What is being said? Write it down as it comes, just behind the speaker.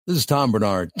This is Tom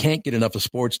Bernard. Can't get enough of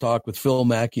sports talk with Phil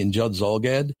Mackey and Judd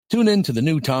Zolgad? Tune in to the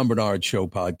new Tom Bernard Show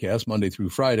podcast Monday through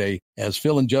Friday as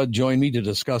Phil and Judd join me to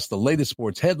discuss the latest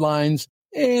sports headlines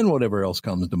and whatever else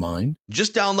comes to mind.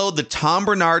 Just download the Tom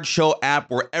Bernard Show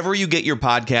app wherever you get your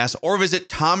podcasts or visit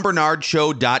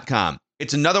tombernardshow.com.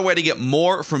 It's another way to get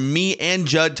more from me and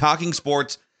Judd talking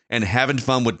sports and having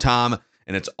fun with Tom,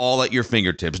 and it's all at your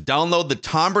fingertips. Download the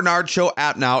Tom Bernard Show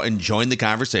app now and join the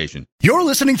conversation. You're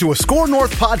listening to a Score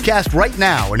North podcast right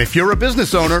now, and if you're a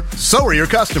business owner, so are your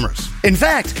customers. In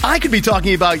fact, I could be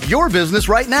talking about your business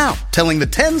right now, telling the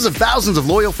tens of thousands of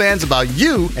loyal fans about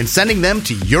you and sending them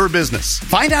to your business.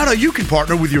 Find out how you can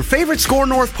partner with your favorite Score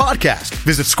North podcast.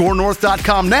 Visit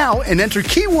scorenorth.com now and enter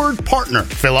keyword partner.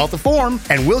 Fill out the form,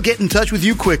 and we'll get in touch with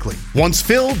you quickly. Once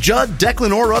Phil, Judd,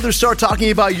 Declan, or others start talking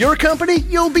about your company,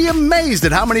 you'll be amazed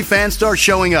at how many fans start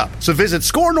showing up. So visit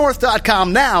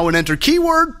scorenorth.com now and enter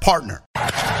keyword partner.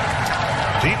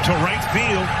 Deep to right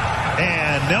field,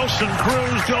 and Nelson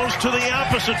Cruz goes to the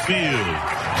opposite field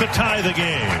to tie the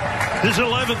game. His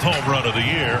 11th home run of the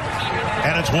year,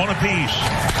 and it's one apiece.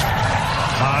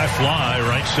 High fly,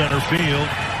 right center field.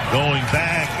 Going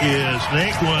back is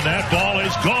Naquin. That ball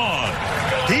is gone.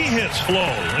 He hits Flo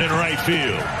in right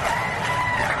field.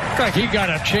 Like he got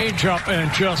a changeup and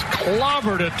just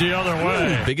clobbered it the other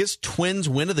way. Biggest Twins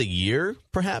win of the year,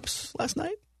 perhaps, last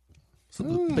night?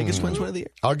 The biggest Twins win of the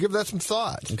year? I'll give that some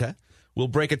thought. Okay. We'll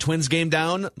break a Twins game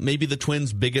down, maybe the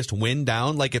Twins' biggest win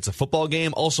down, like it's a football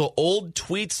game. Also, old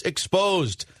tweets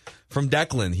exposed from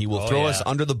Declan. He will throw us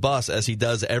under the bus as he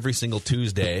does every single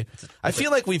Tuesday. I feel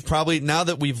like we've probably, now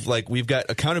that we've got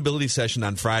accountability session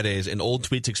on Fridays and old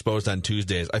tweets exposed on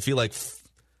Tuesdays, I feel like,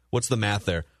 what's the math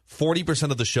there? 40%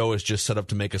 of the show is just set up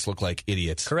to make us look like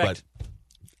idiots. Correct.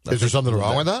 Is there something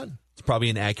wrong with that? It's probably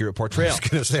an accurate I portrayal. was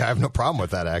going to say, I have no problem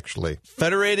with that, actually.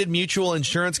 Federated Mutual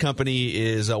Insurance Company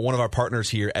is one of our partners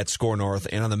here at Score North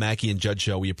and on the Mackey and Judd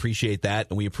Show. We appreciate that,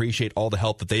 and we appreciate all the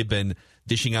help that they've been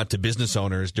dishing out to business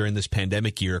owners during this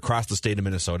pandemic year across the state of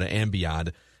Minnesota and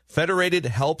beyond. Federated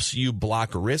helps you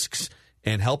block risks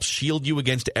and helps shield you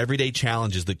against everyday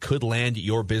challenges that could land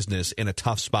your business in a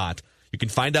tough spot. You can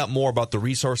find out more about the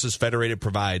resources Federated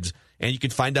provides, and you can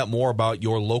find out more about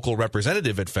your local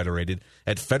representative at Federated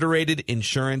at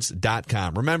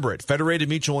federatedinsurance.com. Remember it, Federated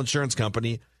Mutual Insurance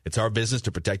Company. It's our business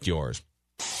to protect yours.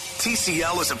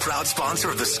 TCL is a proud sponsor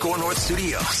of the Score North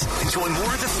Studios. Enjoy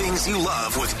more of the things you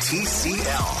love with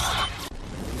TCL.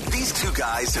 These two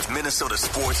guys have Minnesota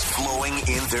sports flowing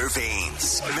in their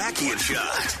veins. Mackey and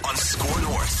Judd on Score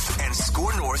North and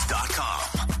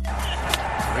scorenorth.com.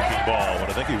 Breaking ball. When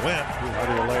I think he went, how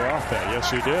did he lay off that?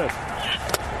 Yes, he did.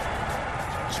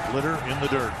 Splitter in the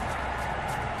dirt.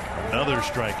 Another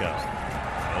strikeout.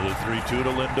 Another 3-2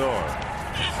 to Lindor.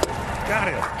 Got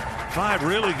him. 5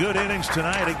 really good innings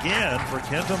tonight again for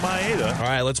Kenta Maeda. All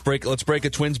right, let's break a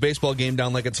Twins baseball game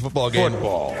down like it's a football game.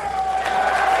 Football.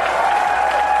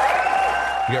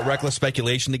 We got reckless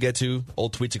speculation to get to.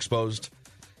 Old tweets exposed.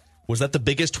 Was that the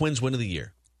biggest Twins win of the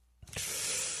year?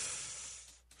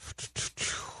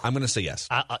 I'm going to say yes.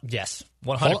 Yes,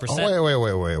 100%. Wait.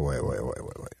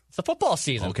 It's the football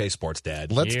season. Okay, sports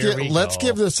dad. Let's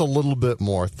give this a little bit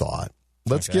more thought.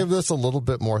 Give this a little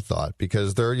bit more thought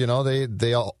because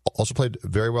they also played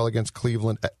very well against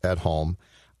Cleveland at home.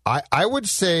 I would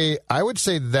say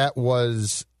that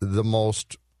was the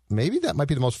most. Maybe that might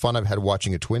be the most fun I've had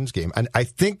watching a Twins game. And I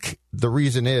think the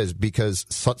reason is because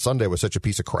Sunday was such a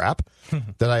piece of crap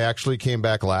that I actually came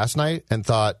back last night and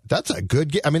thought, that's a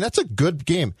good game. I mean, that's a good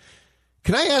game.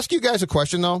 Can I ask you guys a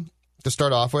question, though, to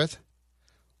start off with?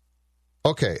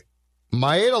 Okay,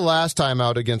 Maeda last time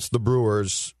out against the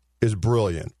Brewers is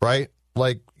brilliant, right?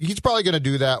 Like, he's probably going to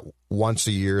do that once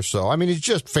a year or so. I mean, he's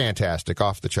just fantastic,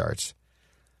 off the charts.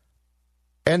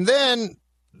 And then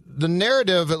the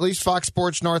narrative, at least Fox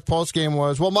Sports North postgame,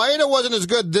 was, well, Maeda wasn't as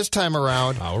good this time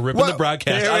around. Oh, we're ripping the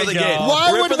broadcast out of the game. Why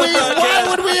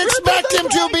would we expect him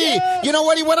to be? You know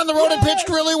what? He went on the road and pitched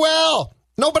really well.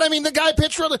 No, but I mean, the guy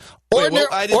pitched really.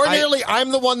 Ordinarily,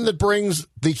 I'm the one that brings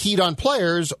the heat on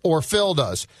players, or Phil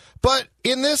does. But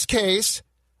in this case,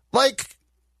 like,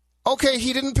 okay,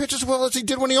 he didn't pitch as well as he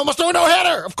did when he almost threw a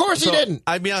no-hitter. Of course he didn't.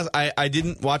 I'll be honest, I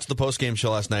didn't watch the post-game show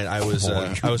last night. I was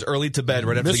early to bed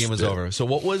right after the game was over. So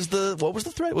what was the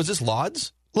threat? Was this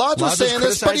Lauds? Lauds was saying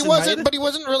this, but he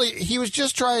wasn't really. He was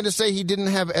just trying to say he didn't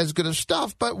have as good of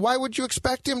stuff. But why would you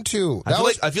expect him to?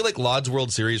 I feel like Lauds'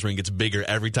 World Series ring gets bigger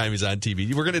every time he's on TV.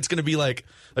 It's going to be like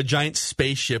a giant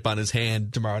spaceship on his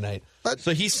hand tomorrow night. But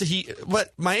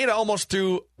Maeda almost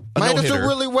threw a no-hitter. Maeda threw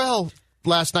really well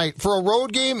last night for a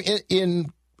road game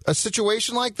in a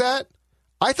situation like that.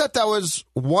 I thought that was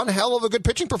one hell of a good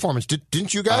pitching performance.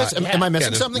 Didn't you guys? Am I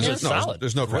missing something here? No,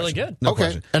 there's no question. Really good. No okay.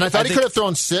 question. And I thought he could have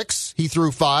thrown 6. He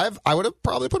threw 5. I would have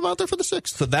probably put him out there for the 6th.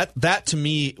 So that to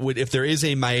me, if there is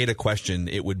a Maeda question,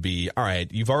 it would be, all right,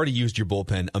 you've already used your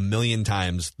bullpen a million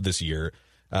times this year.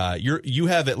 You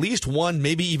have at least one,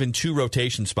 maybe even 2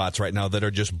 rotation spots right now that are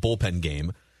just bullpen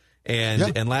game.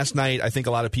 And last night, I think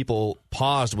a lot of people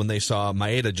paused when they saw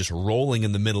Maeda just rolling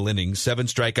in the middle innings. 7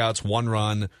 strikeouts, 1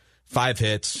 run, 5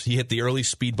 hits. He hit the early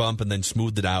speed bump and then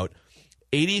smoothed it out.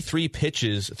 83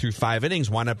 pitches through 5 innings.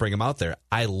 Why not bring him out there?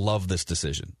 I love this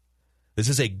decision. This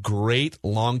is a great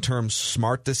long-term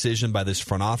smart decision by this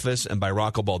front office and by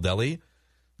Rocco Baldelli.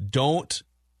 Don't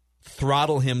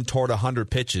throttle him toward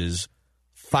 100 pitches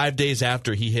 5 days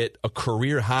after he hit a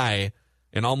career high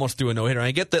and almost threw a no-hitter.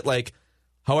 I get that, like,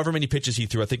 however many pitches he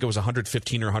threw, I think it was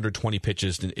 115 or 120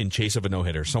 pitches in chase of a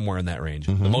no-hitter, somewhere in that range.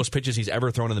 Mm-hmm. The most pitches he's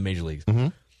ever thrown in the major leagues. Mm-hmm.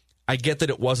 I get that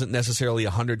it wasn't necessarily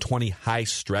 120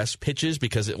 high-stress pitches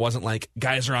because it wasn't like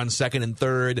guys are on second and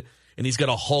third and he's got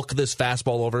to hulk this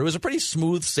fastball over. It was a pretty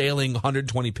smooth-sailing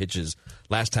 120 pitches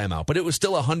last time out, but it was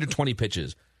still 120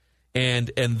 pitches. And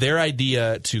their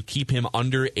idea to keep him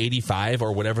under 85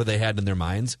 or whatever they had in their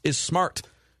minds is smart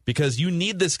because you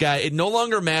need this guy. It no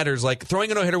longer matters. Like,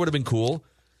 throwing a no-hitter would have been cool.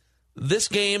 This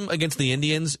game against the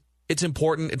Indians, it's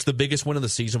important. It's the biggest win of the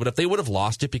season. But if they would have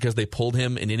lost it because they pulled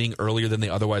him an inning earlier than they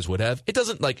otherwise would have, it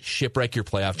doesn't, like, shipwreck your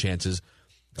playoff chances.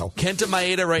 No. Kenta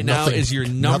Maeda right now is your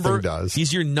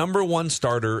he's your number 1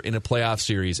 starter in a playoff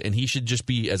series, and he should just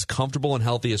be as comfortable and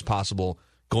healthy as possible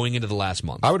going into the last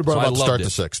month. I would have brought him out to start the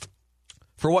 6th.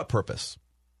 For what purpose?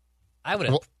 I would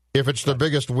have. Well, if it's the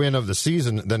biggest win of the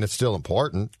season, then it's still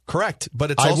important. Correct,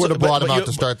 but I would have brought him out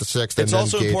to start the 6th. It's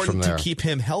also important to keep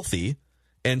him healthy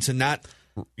and to not.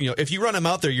 If you run him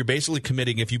out there, you're basically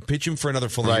committing. If you pitch him for another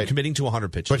full inning, you're committing to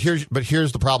 100 pitches. But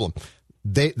here's the problem.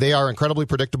 They are incredibly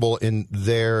predictable in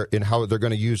how they're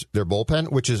going to use their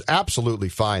bullpen, which is absolutely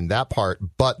fine, that part.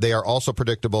 But they are also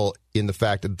predictable in the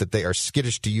fact that they are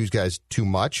skittish to use guys too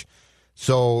much.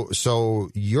 So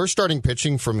you're starting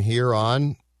pitching from here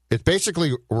on. It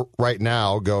basically right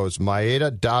now goes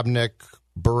Maeda, Dobnik,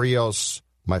 Barrios.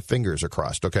 My fingers are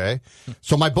crossed, okay?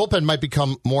 So my bullpen might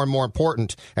become more and more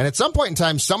important. And at some point in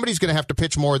time, somebody's going to have to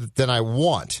pitch more than I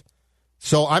want.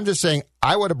 So I'm just saying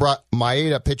I would have brought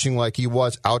Maeda pitching like he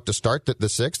was out to start the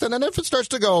 6th. And then if it starts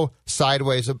to go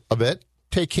sideways a bit,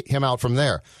 take him out from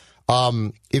there.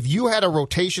 If you had a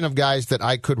rotation of guys that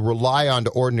I could rely on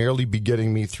to ordinarily be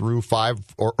getting me through 5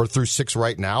 or through 6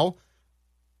 right now,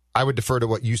 I would defer to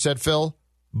what you said, Phil,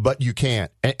 but you can't.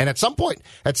 And at some point,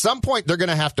 they're going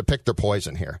to have to pick their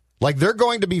poison here. Like, they're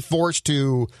going to be forced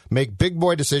to make big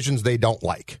boy decisions they don't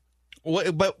like.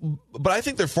 Well, but I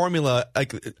think their formula,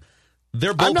 like,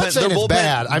 their bullpen. I'm not saying it's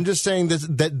bad. I'm just saying this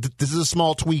is a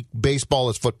small tweak. Baseball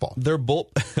is football.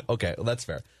 Okay, well, that's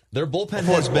fair. Their bullpen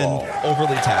has been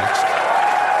overly taxed.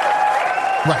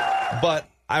 Right. But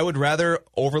I would rather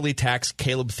overly tax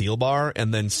Caleb Thielbar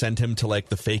and then send him to, like,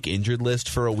 the fake injured list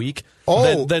for a week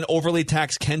than overly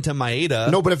tax Kenta Maeda.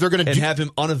 No, but if they're going to have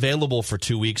him unavailable for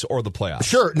 2 weeks or the playoffs.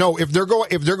 Sure. No, if they're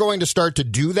going to start to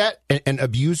do that and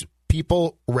abuse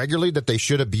people regularly that they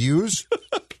should abuse,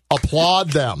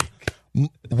 applaud them.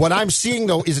 What I'm seeing,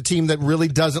 though, is a team that really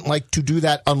doesn't like to do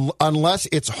that unless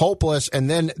it's hopeless, and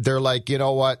then they're like, you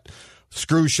know what,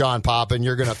 screw Sean Poppin,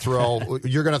 you're going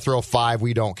to throw 5,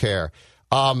 we don't care.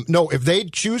 No, if they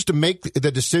choose to make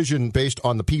the decision based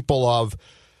on the people of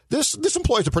this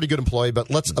employee's a pretty good employee, but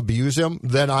let's abuse him,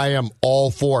 then I am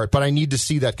all for it. But I need to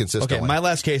see that consistently. Okay, my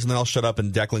last case, and then I'll shut up,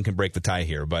 and Declan can break the tie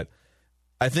here. But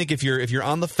I think if you're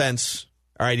on the fence,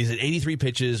 all right, he's at 83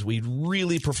 pitches. We'd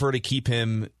really prefer to keep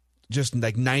him just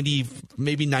like 90,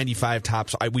 maybe 95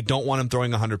 tops. We don't want him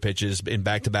throwing 100 pitches in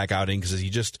back-to-back outings because you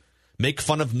just make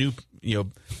fun of new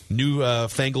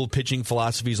fangled pitching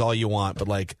philosophies all you want. But,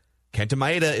 like, Kenta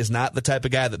Maeda is not the type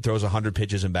of guy that throws 100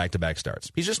 pitches in back-to-back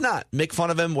starts. He's just not. Make fun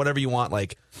of him, whatever you want.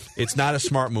 Like, it's not a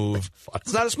smart move.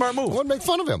 It's not a smart move. I wouldn't make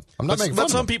fun of him. I'm not making fun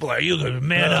of him. But some people are,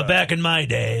 man, back in my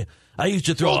day, I used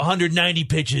to throw 190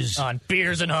 pitches on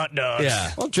beers and hot dogs.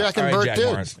 Yeah. Well, Jack and Bert did.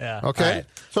 Morris. Yeah. Okay. Right.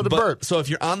 So did Bert. So if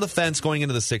you're on the fence going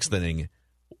into the 6th inning,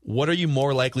 what are you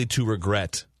more likely to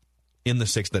regret in the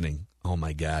 6th inning? Oh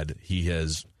my God, he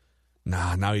has.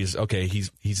 Now he's okay.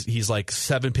 He's like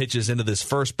 7 pitches into this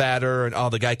first batter,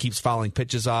 and the guy keeps fouling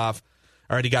pitches off.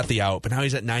 All right, he got the out, but now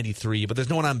he's at 93. But there's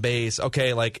no one on base.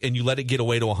 Okay, and you let it get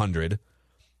away to 100,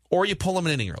 or you pull him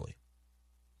an inning early.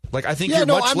 Like, I think you're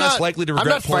much less likely to regret.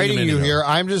 I'm not pulling fighting him you in here.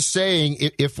 I'm just saying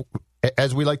if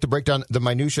as we like to break down the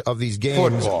minutia of these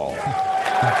games, Football.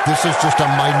 This is just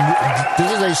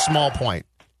this is a small point.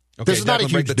 Okay, this is not a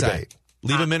Declan, break huge the tie. debate.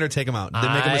 Leave him in or take him out.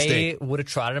 Didn't make a mistake. I would have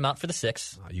trotted him out for the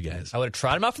 6. Oh, you guys. I would have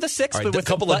trotted him out for the 6. All right, a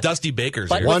couple of Dusty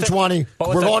Bakers here. 120.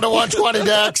 We're going to 120,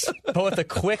 Dex. But with a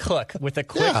quick hook.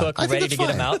 Ready to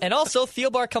get him out. And also,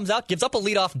 Thielbar comes out, gives up a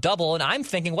leadoff double, and I'm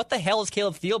thinking, what the hell is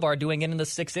Caleb Thielbar doing in the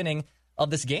 6th inning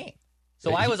of this game?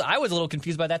 So I was a little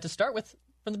confused by that to start with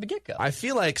from the get-go. I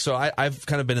feel like, I've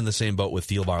kind of been in the same boat with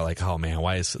Thielbar, like, oh man,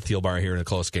 why is Thielbar here in a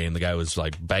close game? The guy was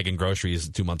like bagging groceries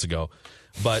 2 months ago.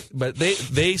 But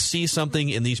they see something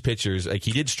in these pitchers. Like,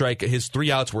 he did strike, his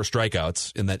 3 outs were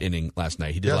strikeouts in that inning last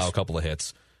night. He did allow a couple of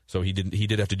hits. So he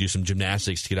did have to do some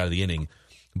gymnastics to get out of the inning.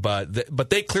 But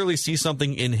they clearly see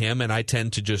something in him, and I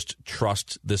tend to just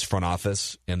trust this front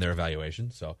office and their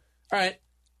evaluation. So, all right.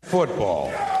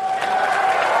 Football.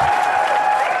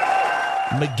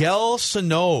 Miguel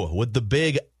Sano with the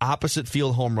big opposite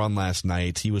field home run last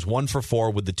night. He was 1 for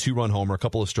 4 with the 2-run homer, a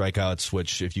couple of strikeouts,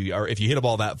 which if you hit a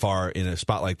ball that far in a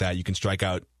spot like that, you can strike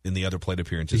out in the other plate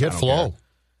appearances. He hit Flo.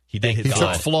 He did hit He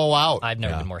took Flo out. I've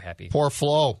never been more happy. Poor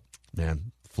Flo.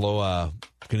 Man, Flo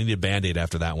going to need a Band-Aid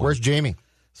after that one. Where's Jamie?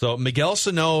 So Miguel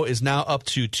Sano is now up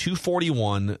to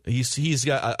 241. He's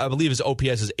got, I believe his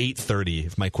OPS is 830,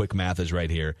 if my quick math is right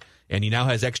here. And he now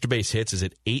has extra base hits. Is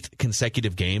it 8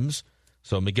 consecutive games?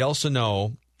 So Miguel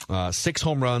Sano, 6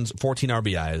 home runs, 14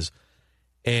 RBIs.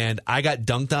 And I got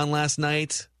dunked on last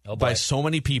night by so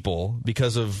many people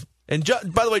because of... And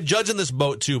by the way, Judd's in this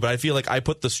boat too, but I feel like I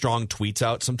put the strong tweets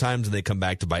out sometimes and they come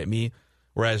back to bite me,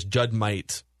 whereas Judd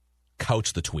might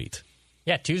couch the tweet.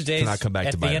 Yeah, Tuesdays not come back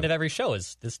at to the bite end him. of every show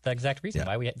is this the exact reason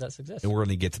why this exists. And we're going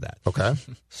to get to that. Okay.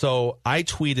 So I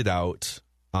tweeted out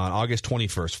on August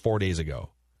 21st, 4 days ago.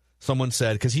 Someone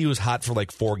said, because he was hot for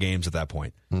like 4 games at that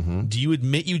point, do you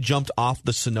admit you jumped off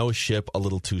the Sano ship a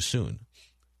little too soon?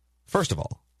 First of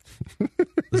all,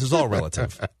 this is all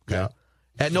relative. Okay? Yeah.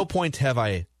 At no point have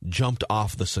I jumped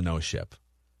off the Sano ship.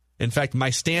 In fact, my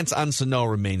stance on Sano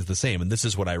remains the same, and this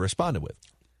is what I responded with.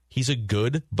 He's a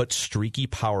good but streaky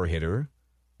power hitter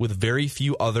with very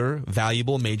few other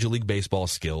valuable Major League Baseball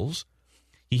skills.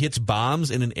 He hits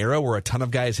bombs in an era where a ton of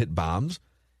guys hit bombs.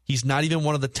 He's not even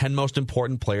one of the 10 most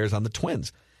important players on the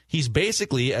Twins. He's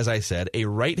basically, as I said, a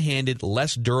right-handed,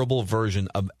 less durable version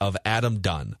of Adam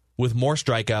Dunn with more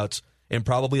strikeouts and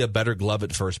probably a better glove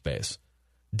at first base.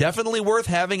 Definitely worth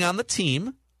having on the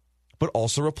team, but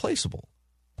also replaceable.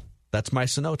 That's my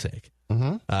Sano take.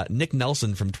 Nick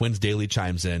Nelson from Twins Daily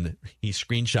chimes in. He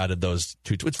screenshotted those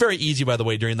 2 tweets. It's very easy, by the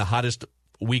way, during the hottest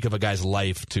week of a guy's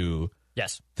life to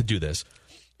do this.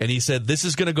 And he said, this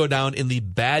is going to go down in the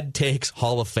Bad Takes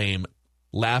Hall of Fame.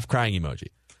 Laugh crying emoji.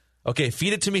 Okay,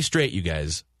 feed it to me straight, you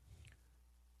guys.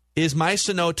 Is my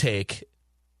Sano take,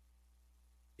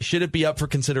 should it be up for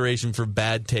consideration for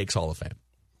Bad Takes Hall of Fame?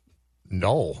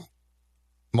 No.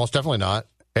 Most definitely not.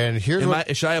 And here's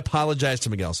should I apologize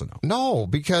to Miguel Sano? No,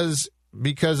 because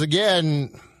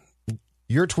again,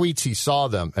 your tweets, he saw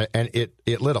them, and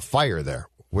it lit a fire there,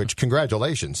 which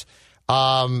congratulations.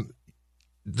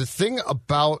 The thing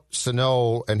about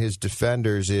Sano and his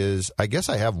defenders is, I guess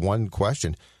I have one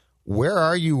question. Where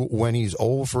are you when he's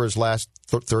 0 for his last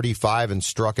 35 and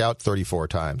struck out 34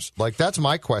 times? Like, that's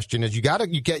my question. Is you got to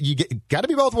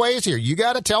be both ways here. You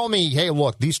got to tell me, hey,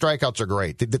 look, these strikeouts are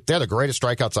great. They're the greatest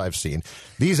strikeouts I've seen.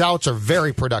 These outs are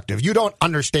very productive. You don't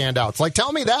understand outs. Like,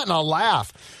 tell me that and I'll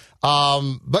laugh.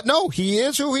 But no, he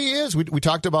is who he is. We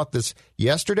talked about this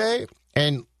yesterday,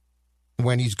 and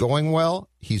when he's going well,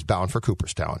 he's bound for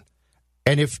Cooperstown.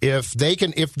 And if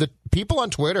the people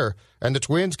on Twitter and the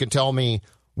Twins can tell me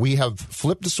we have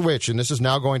flipped the switch and this is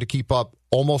now going to keep up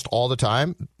almost all the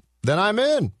time, then I'm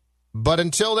in. But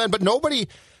until then, nobody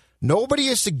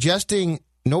is suggesting,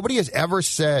 nobody has ever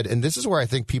said, and this is where I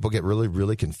think people get really,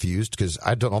 really confused, because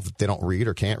I don't know if they don't read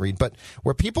or can't read, but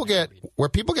where people get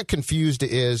confused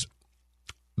is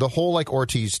the whole like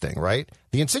Ortiz thing, right?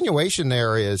 The insinuation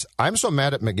there is, I'm so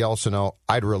mad at Miguel Sano,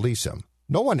 I'd release him.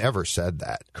 No one ever said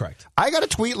that. Correct. I got a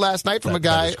tweet last night from a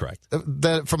guy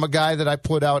that I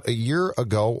put out a year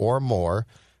ago or more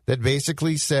that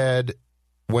basically said,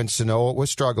 when Sano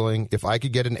was struggling, if I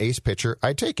could get an ace pitcher,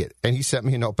 I'd take it. And he sent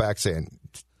me a note back saying,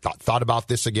 thought about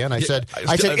this again. I said,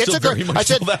 it's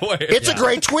a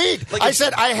great tweet. Like, I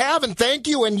said, I have, and thank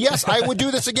you. And yes, I would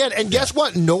do this again. And guess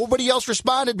what? Nobody else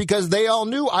responded because they all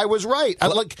knew I was right.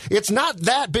 It's not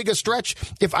that big a stretch.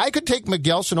 If I could take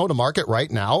Miguel Sano to market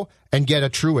right now and get a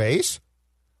true ace,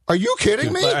 are you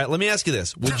kidding me? All right, let me ask you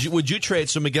this. Would you trade?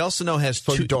 So Miguel Sano has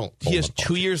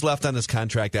 2 years left on his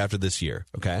contract after this year,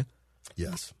 okay?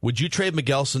 Yes. Would you trade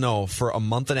Miguel Sano for a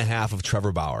month and a half of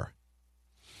Trevor Bauer?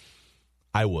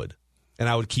 I would. And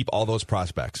I would keep all those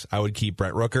prospects. I would keep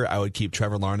Brent Rooker. I would keep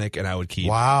Trevor Larnach. And I would keep...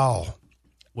 Wow.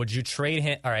 Would you trade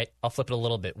him? All right, I'll flip it a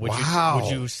little bit. Would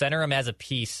you center him as a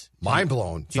piece? Mind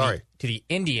blown. To the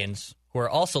Indians, who are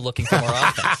also looking for more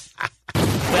offense.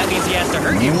 That means he has to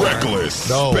hurt you. Reckless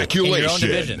speculation. In your own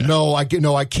division.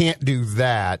 No, I can't do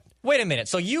that. Wait a minute.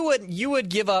 So you would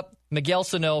give up Miguel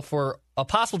Sano for a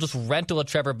possible just rental of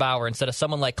Trevor Bauer instead of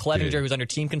someone like Clevinger, who's under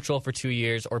team control for 2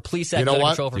 years, or Plesac under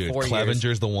control for 4 years.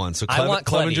 Clevinger's the one. So I want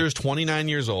Clevinger's 29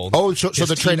 years old. Oh, so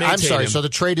the trade. I'm sorry. So the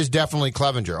trade is definitely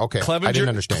Clevinger. Okay, I didn't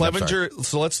understand. Clevinger.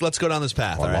 So let's go down this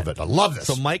path. I love it. I love this.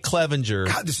 So Mike Clevinger.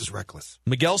 God, this is reckless.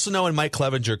 Miguel Sano and Mike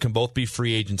Clevinger can both be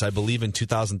free agents, I believe, in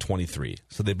 2023.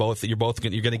 So you're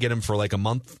going to get him for like a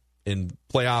month in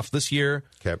playoff this year,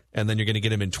 and then you're going to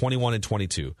get him in 21 and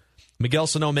 22. Miguel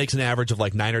Sano makes an average of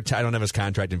like 9 or 10. I don't have his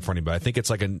contract in front of me, but I think it's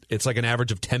like an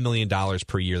average of $10 million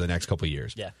per year the next couple of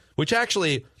years. Yeah, which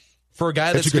actually for a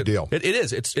guy that's a good deal. It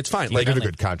is. It's fine. He's got a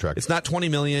good contract. It's not $20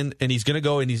 million, and he's going to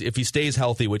go and if he stays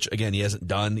healthy, which again he hasn't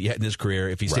done yet in his career.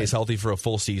 If he stays healthy for a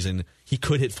full season, he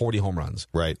could hit 40 home runs.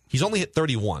 Right. He's only hit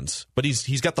 30 once, but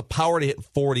he's got the power to hit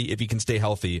 40 if he can stay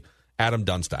healthy, Adam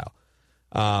Dunn style.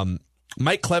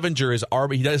 Mike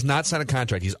Clevinger he does not sign a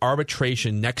contract. He's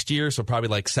arbitration next year, so probably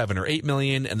like $7 or $8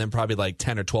 million, and then probably like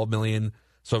 $10 or $12 million.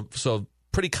 So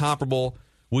pretty comparable.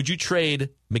 Would you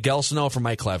trade Miguel Sano for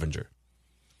Mike Clevinger?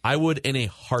 I would in a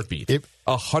heartbeat.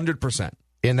 100%.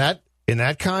 In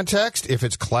that context, if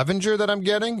it's Clevinger that I'm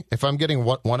getting, if I'm getting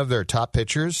one of their top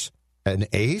pitchers, an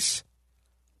ace,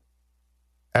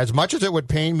 as much as it would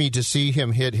pain me to see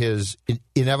him hit his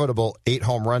inevitable 8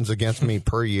 home runs against me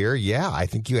per year, yeah, I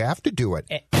think you have to do it.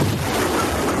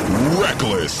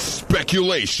 Reckless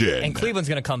speculation. And Cleveland's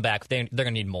going to come back. They're going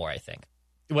to need more, I think.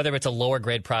 Whether it's a lower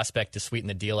grade prospect to sweeten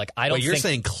the deal, You're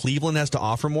saying Cleveland has to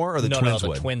offer more, or the Twins would?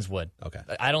 No, the Twins would. Okay.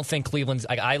 I don't think Cleveland's.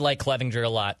 I like Clevinger a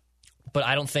lot, but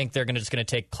I don't think they're just going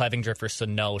to take Clevinger for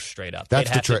Sano straight up.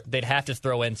 That's the trick. They'd have to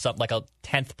throw in something like a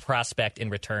 10th prospect in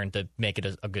return to make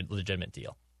it a good, legitimate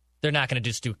deal. They're not going to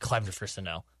just do Clevinger for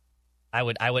Sano. I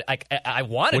want to.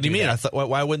 What do you mean? That.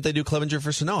 Why wouldn't they do Clevinger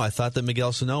for Sano? I thought that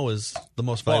Miguel Sano was the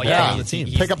most valuable player on the team.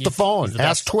 Pick up the phone.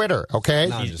 Ask Twitter, okay?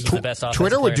 He's the best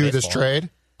Twitter would do this baseball. trade.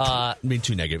 I mean,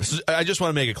 too negative. I just want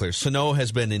to make it clear. Sano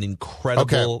has been an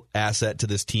incredible asset to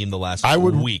this team the last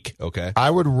week. Okay,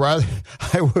 I would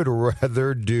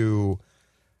rather do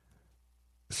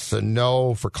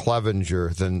Sano for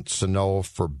Clevinger than Sano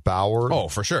for Bauer. Oh,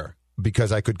 for sure.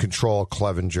 Because I could control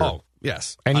Clevinger. Oh,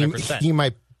 yes, and he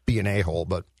might be an a-hole,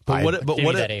 but what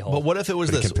if it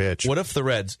was this? Pitch. What if the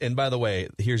Reds? And by the way,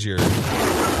 here's your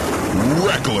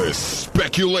reckless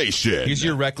speculation. Here's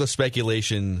your reckless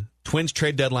speculation. Twins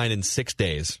trade deadline in 6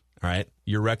 days. All right,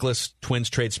 your reckless Twins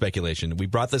trade speculation. We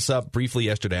brought this up briefly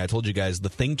yesterday. I told you guys the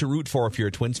thing to root for if you're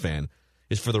a Twins fan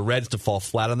is for the Reds to fall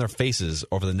flat on their faces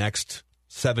over the next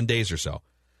 7 days or so.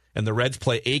 And the Reds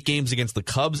play 8 games against the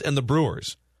Cubs and the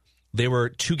Brewers. They were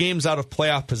 2 games out of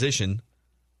playoff position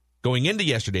going into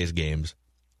yesterday's games.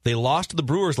 They lost to the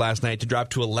Brewers last night to drop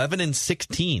to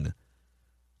 11-16.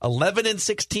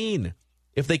 11-16.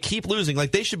 If they keep losing,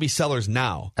 they should be sellers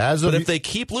now. But if they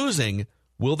keep losing,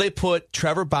 will they put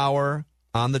Trevor Bauer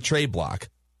on the trade block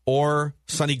or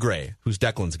Sonny Gray, who's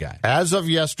Declan's guy? As of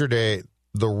yesterday,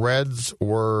 the Reds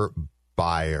were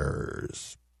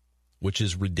buyers. Which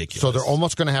is ridiculous. So they're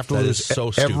almost going to have to lose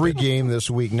every game this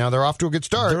week. Now they're off to a good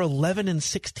start. They're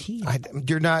 11-16.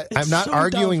 I'm not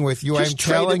arguing with you. I'm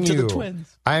telling you.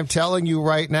 I'm telling you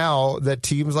right now that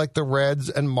teams like the Reds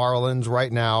and Marlins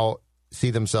right now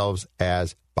see themselves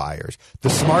as buyers.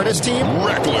 The smartest team,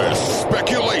 reckless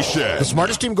speculation. The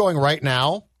smartest team going right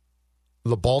now,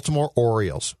 the Baltimore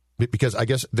Orioles, because I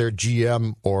guess their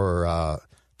GM or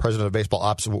president of baseball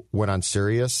ops went on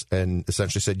Sirius and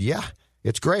essentially said, "Yeah,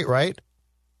 it's great, right?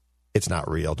 It's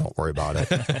not real. Don't worry about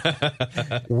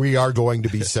it. We are going to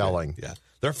be selling." Yeah,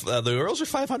 the Orioles are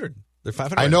 500. They're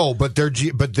 500. I know, but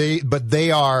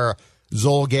they are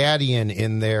Zolgadian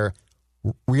in their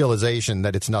realization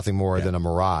that it's nothing more than a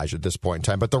mirage at this point in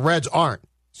time. But the Reds aren't.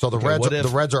 So the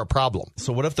Reds are a problem.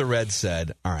 So what if the Reds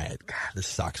said, "All right, this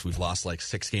sucks. We've lost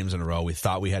 6 games in a row. We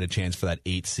thought we had a chance for that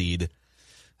 8 seed.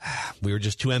 We were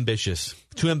just too ambitious,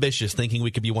 thinking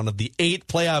we could be one of the 8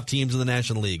 playoff teams in the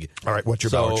National League." All right, what's your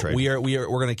Bauer trade? We're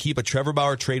going to keep a Trevor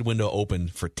Bauer trade window open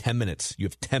for 10 minutes. You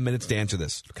have 10 minutes to answer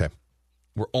this. Okay.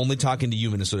 We're only talking to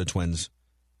you, Minnesota Twins.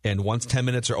 And once 10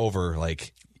 minutes are over,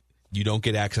 you don't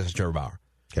get access to Trevor Bauer.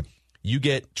 Okay. You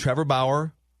get Trevor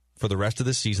Bauer for the rest of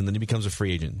this season, then he becomes a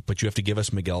free agent. But you have to give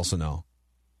us Miguel Sano.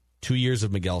 2 years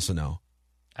of Miguel Sano.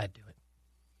 I'd do it.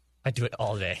 I'd do it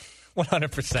all day.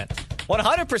 100%.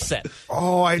 100%.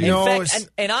 Oh, I know. In fact,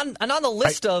 and on the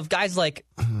list of guys like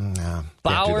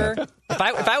Bauer. If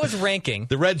I was ranking,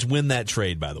 the Reds win that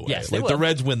trade. By the way, yes, they the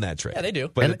Reds win that trade. Yeah, they do.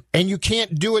 But and you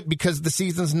can't do it because the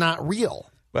season's not real.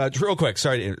 Real quick,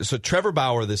 sorry. So Trevor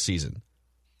Bauer this season.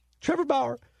 Trevor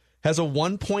Bauer has a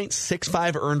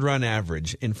 1.65 earned run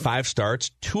average in 5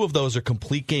 starts. 2 of those are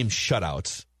complete game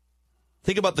shutouts.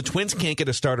 Think about the Twins can't get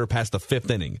a starter past the 5th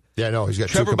inning. Yeah, no, he's got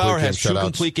Trevor 2 complete Bauer game has shutouts. 2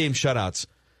 complete game shutouts.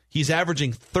 He's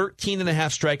averaging 13.5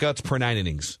 strikeouts per 9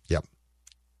 innings. Yep.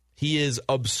 He is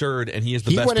absurd, and he is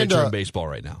the best pitcher in baseball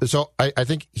right now. So I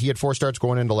think he had 4 starts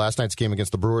going into last night's game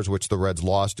against the Brewers, which the Reds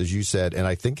lost, as you said, and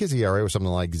I think his ERA was something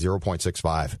like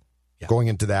 0.65 going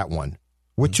into that one,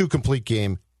 with 2 complete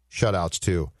game shutouts,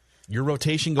 too. Your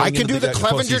rotation going I can do the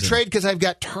Clevenger trade because I've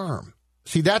got term.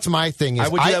 See, that's my thing. Is I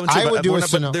would do that one too, I would do a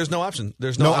but there's no option.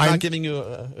 There's no. I'm not giving you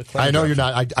a Clevenger I know you're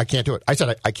not. I can't do it. I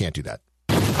said I can't do that.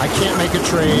 I can't make a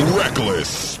trade. Reckless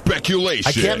speculation.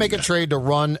 I can't make a trade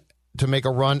to make a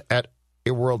run at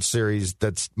a World Series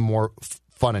that's more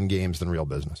fun and games than real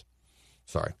business.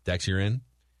 Sorry, Dex, you're in.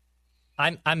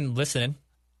 I'm listening.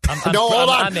 No, hold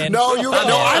on. I'm in. No,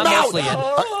 I'm out. Mostly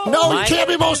in. No, you can't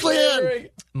be mostly in.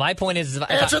 My point is,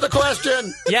 answer the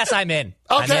question. Yes, I'm in.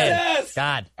 Okay. I'm in. Yes.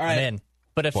 God, all right. I'm in.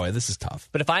 But if boy, this is tough.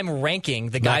 But if I'm ranking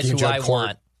the guys who I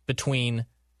want between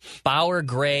Bauer,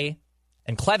 Gray,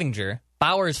 and Clevenger,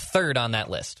 Bauer's 3rd on that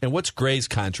list. And what's Gray's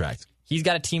contract? He's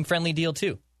got a team-friendly deal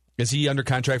too. Is he under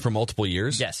contract for multiple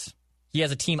years? Yes. He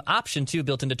has a team option too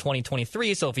built into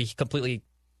 2023. So if he completely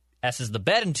S's the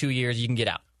bet in 2 years, you can get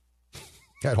out.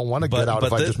 I don't want to get out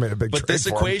if I just made a big trade. But this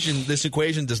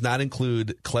equation does not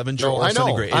include Clevenger or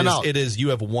Sonny Gray. It is you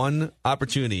have one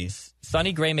opportunity.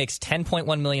 Sonny Gray makes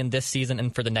 $10.1 million this season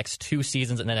and for the next 2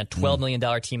 seasons, and then a $12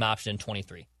 million team option in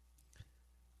 23.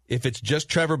 If it's just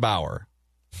Trevor Bauer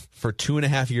for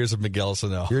 2.5 years of Miguel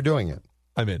Sano, you're doing it.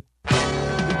 I'm in. We're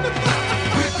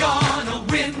gonna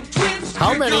win, Twins.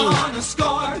 How many? Gonna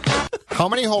score. How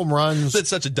many home runs? That's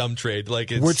such a dumb trade.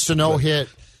 Would Sano hit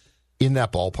in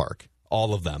that ballpark?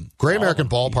 All of them. Great American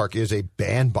Ballpark is a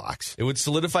bandbox. It would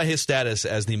solidify his status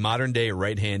as the modern-day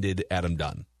right-handed Adam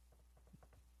Dunn.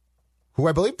 Who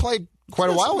I believe played quite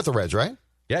a while with the Reds, right?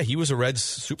 Yeah, he was a Reds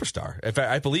superstar. In fact,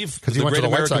 I believe the he went Great to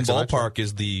the American White Sox Ballpark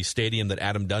is the stadium that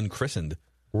Adam Dunn christened.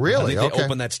 Really? I think they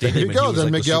opened that stadium. There you go. Then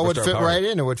like Miguel would fit power. right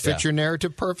in. It would fit your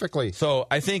narrative perfectly. So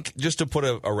I think just to put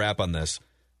a wrap on this,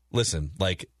 listen,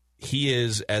 he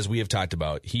is, as we have talked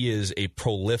about, he is a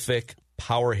prolific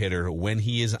power hitter when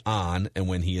he is on and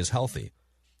when he is healthy.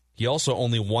 He also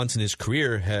only once in his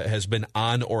career has been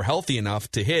on or healthy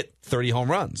enough to hit 30 home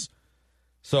runs.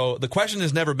 So the question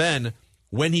has never been,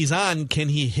 when he's on, can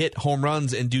he hit home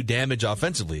runs and do damage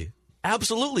offensively?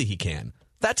 Absolutely he can.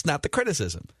 That's not the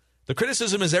criticism. The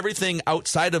criticism is everything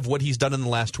outside of what he's done in the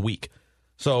last week.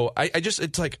 So it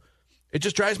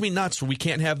just drives me nuts when we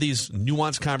can't have these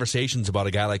nuanced conversations about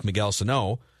a guy like Miguel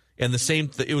Sano. And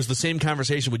it was the same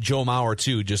conversation with Joe Mauer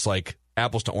too, just like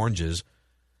apples to oranges.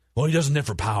 Well, he doesn't hit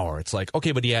for power. It's like,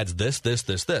 okay, but he adds this, this,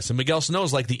 this, this. And Miguel Sano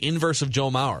is like the inverse of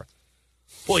Joe Mauer.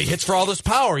 Well, he hits for all this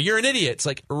power. You're an idiot. It's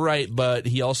like, right, but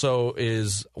he also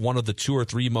is one of the 2 or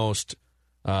 3 most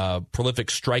prolific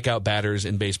strikeout batters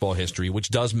in baseball history, which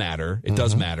does matter. It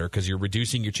does matter because you're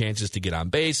reducing your chances to get on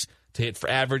base, to hit for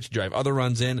average, to drive other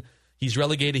runs in. He's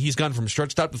relegated. He's gone from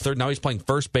shortstop to third. Now he's playing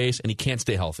first base, and he can't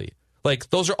stay healthy.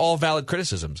 Those are all valid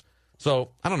criticisms.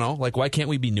 So, I don't know. Why can't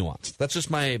we be nuanced? That's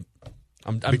just my...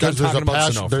 I'm because done talking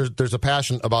about Sano. There's a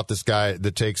passion about this guy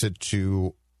that takes it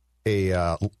to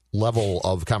a level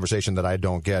of conversation that I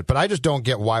don't get. But I just don't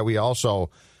get why we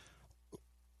also...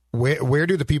 Where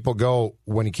do the people go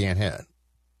when he can't hit?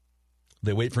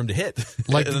 They wait for him to hit.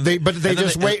 They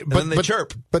just wait. But they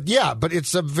chirp. But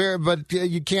it's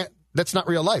you can't... That's not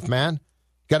real life, man.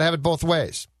 Got to have it both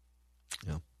ways.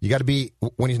 Yeah. You got to be,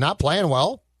 when he's not playing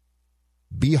well,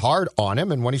 be hard on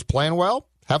him, and when he's playing well,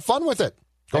 have fun with it.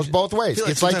 Goes both ways.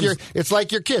 It's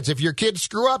like your kids. If your kids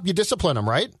screw up, you discipline them,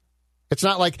 right? It's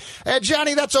not like, hey,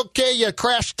 Johnny, that's okay. You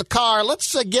crashed the car. Let's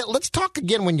talk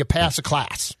again when you pass a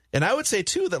class. And I would say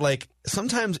too that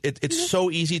sometimes it's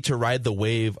so easy to ride the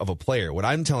wave of a player. What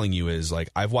I'm telling you is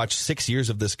I've watched 6 years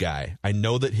of this guy. I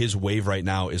know that his wave right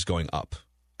now is going up.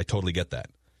 I totally get that.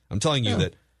 I'm telling you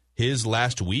that his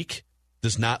last week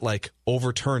does not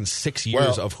overturn 6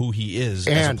 years of who he is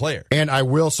as a player. And I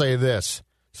will say this.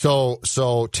 So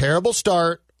terrible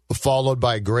start followed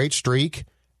by a great streak,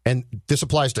 and this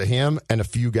applies to him and a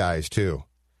few guys too.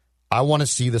 I want to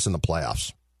see this in the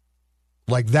playoffs.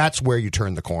 That's where you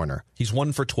turn the corner. He's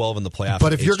 1 for 12 in the playoffs.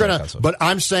 But if you're but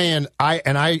I'm saying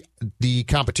the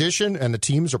competition and the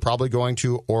teams are probably going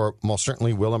to, or most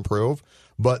certainly will improve.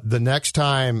 But the next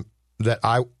time that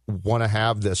I want to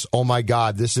have this, oh my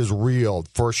God, this is real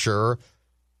for sure.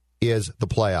 is the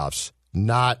playoffs,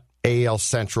 not AL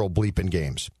Central bleeping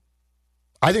games.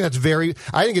 I think it's very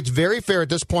fair at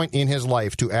this point in his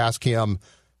life to ask him,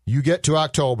 you get to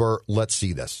October, let's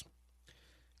see this.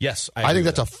 Yes, I think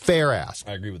that's a fair ask.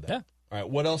 I agree with that. Yeah. All right,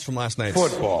 what else from last night's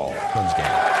Football Twins game?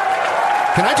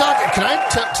 Can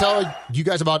I tell you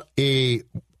guys about a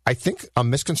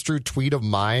misconstrued tweet of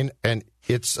mine, and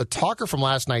it's a talker from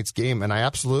last night's game, and I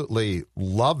absolutely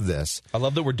love this. I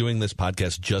love that we're doing this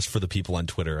podcast just for the people on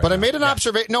Twitter. But I made an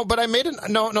observation. No, but I made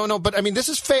no. But I mean, this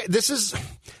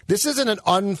isn't an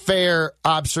unfair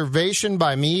observation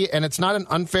by me, and it's not an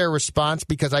unfair response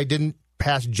because I didn't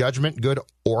pass judgment, good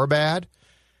or bad.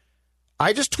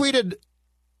 I just tweeted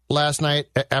last night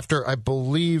after, I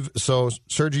believe, so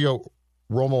Sergio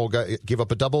Romo gave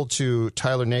up a double to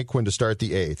Tyler Naquin to start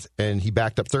the 8th, and he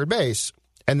backed up third base.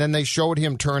 And then they showed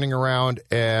him turning around,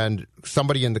 and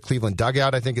somebody in the Cleveland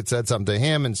dugout, I think it said something to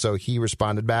him, and so he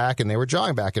responded back, and they were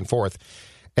jawing back and forth.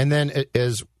 And then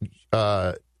as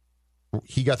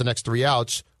he got the next 3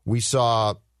 outs, we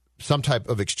saw some type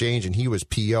of exchange, and he was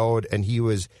PO'd, and he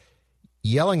was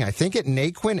yelling, I think, at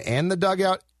Naquin and the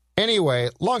dugout. Anyway,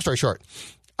 long story short,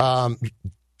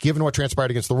 given what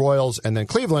transpired against the Royals and then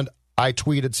Cleveland, I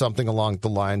tweeted something along the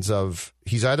lines of,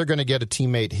 he's either going to get a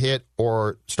teammate hit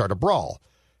or start a brawl.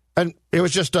 And it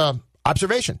was just an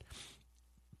observation.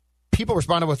 People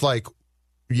responded with like,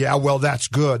 yeah, well, that's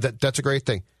good. That's a great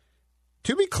thing.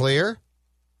 To be clear,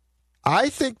 I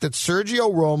think that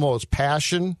Sergio Romo's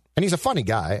passion, and he's a funny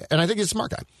guy, and I think he's a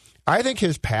smart guy. I think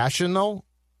his passion, though,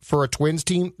 for a Twins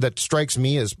team that strikes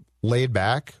me as laid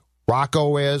back,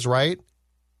 Rocco is, right?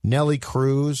 Nelly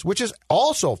Cruz, which is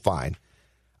also fine.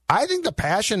 I think the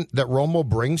passion that Romo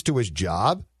brings to his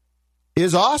job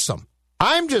is awesome.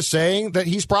 I'm just saying that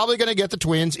he's probably going to get the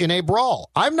Twins in a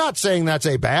brawl. I'm not saying that's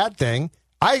a bad thing.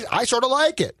 I sort of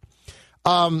like it.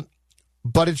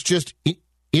 But it's just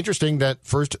interesting that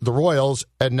first the Royals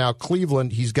and now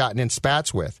Cleveland he's gotten in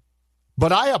spats with.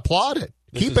 But I applaud it.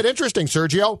 Keep it interesting,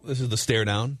 Sergio. This is the stare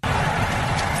down.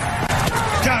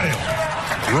 Got him.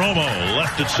 Romo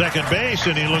left at second base,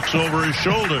 and he looks over his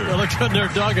shoulder. Well, look in their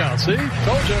dugout. See?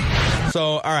 Told you.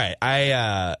 So, all right,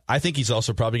 I think he's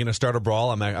also probably going to start a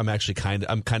brawl. I'm actually kind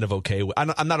of okay.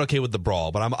 I'm not okay with the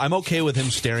brawl, but I'm okay with him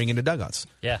staring into dugouts.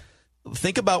 Yeah.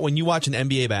 Think about when you watch an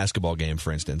NBA basketball game,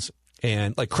 for instance,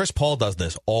 and like Chris Paul does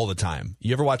this all the time.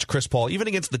 You ever watch Chris Paul, even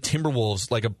against the Timberwolves,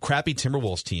 like a crappy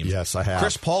Timberwolves team? Yes, I have.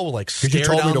 Chris Paul will like stare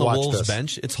down the Wolves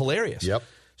bench. It's hilarious. Yep.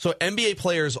 So NBA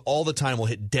players all the time will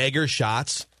hit dagger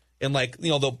shots and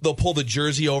they'll pull the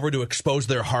jersey over to expose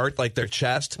their heart, like their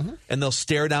chest, and they'll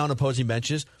stare down opposing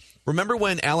benches. Remember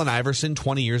when Allen Iverson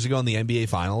 20 years ago in the NBA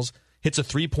Finals hits a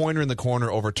three-pointer in the corner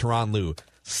over Tyronn Lue,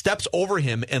 steps over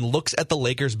him and looks at the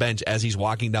Lakers bench as he's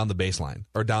walking down the baseline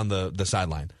or down the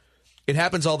sideline. It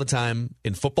happens all the time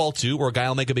in football too, where a guy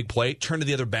will make a big play, turn to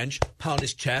the other bench, pound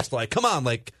his chest, like, come on,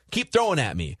 like, keep throwing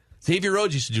at me. Xavier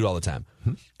Rhodes used to do it all the time.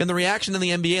 And the reaction in the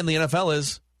NBA and the NFL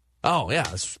is, oh, yeah,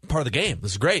 this is part of the game.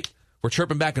 This is great. We're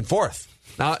chirping back and forth.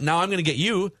 Now I'm going to get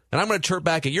you, and I'm going to chirp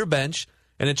back at your bench,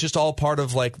 and it's just all part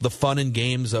of, like, the fun and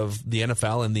games of the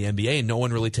NFL and the NBA, and no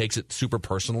one really takes it super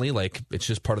personally. Like, it's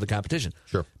just part of the competition.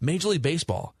 Sure. Major League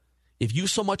Baseball, if you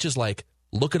so much as, like,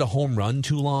 look at a home run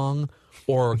too long,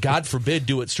 or, God forbid,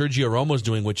 do what Sergio Romo's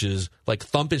doing, which is, like,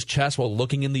 thump his chest while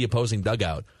looking in the opposing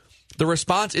dugout, the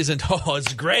response isn't, oh,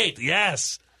 it's great,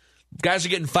 yes. Guys are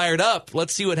getting fired up.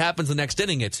 Let's see what happens the next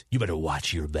inning. It's, you better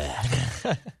watch your back.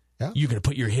 Yeah. You're going to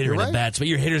put your hitter in a bad spot.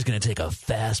 Your hitter's going to take a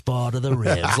fastball to the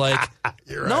ribs. Like,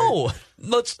 no,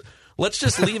 let's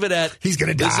just leave it at, he's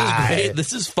going to die. This is great.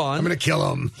 This is fun. I'm going to kill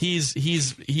him.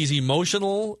 He's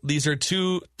emotional. These are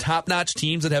two top-notch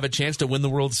teams that have a chance to win the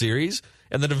World Series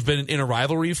and that have been in a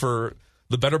rivalry for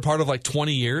the better part of like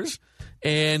 20 years.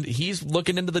 And he's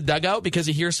looking into the dugout because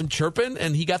he hears some chirping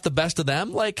and he got the best of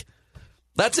them. Like,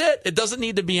 that's it. It doesn't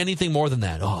need to be anything more than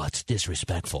that. Oh, it's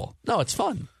disrespectful. No, it's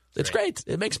fun. It's great.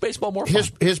 It makes baseball more fun.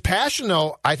 His passion,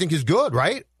 though, I think is good,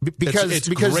 right? Because it's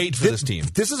great for this team.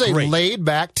 This is a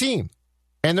laid-back team.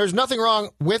 And there's nothing wrong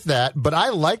with that, but I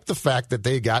like the fact that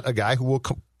they got a guy who will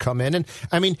come in. And,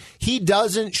 I mean, he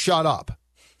doesn't shut up.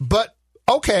 But,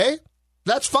 okay,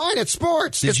 that's fine. It's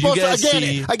sports. It's supposed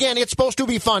to, again, it's supposed to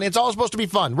be fun. It's all supposed to be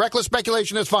fun. Reckless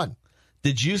speculation is fun.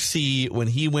 Did you see when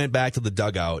he went back to the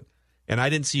dugout, and I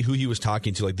didn't see who he was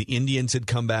talking to, like the Indians had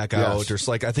come back out, or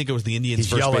like I think it was the Indians'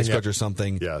 first base coach or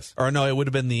something. Yes. Or no, it would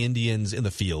have been the Indians in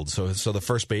the field. So the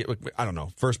first base, I don't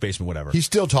know, first baseman, whatever. He's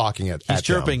still talking He's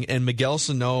chirping, and Miguel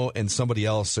Sano and somebody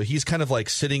else. So he's kind of like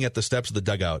sitting at the steps of the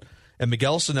dugout, and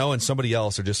Miguel Sano and somebody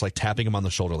else are just like tapping him on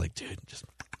the shoulder, like, dude, just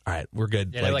all right, we're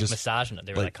good. Yeah, they're like massaging it.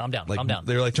 They were like, calm down, calm down.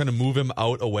 They were like trying to move him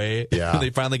out away. Yeah.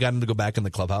 They finally got him to go back in the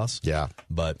clubhouse. Yeah.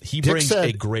 But he Dick brings said-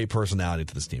 a great personality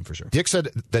to this team for sure. Dick said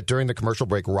that during the commercial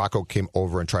break, Rocco came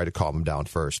over and tried to calm him down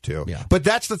first, too. Yeah. But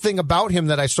that's the thing about him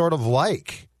that I sort of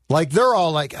like. Like, they're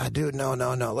all like, dude, no,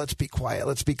 let's be quiet.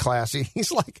 Let's be classy.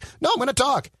 He's like, no, I'm going to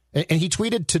talk. And he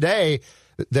tweeted today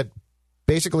that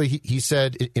basically he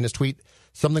said in his tweet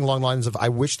something along the lines of, I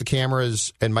wish the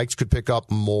cameras and mics could pick up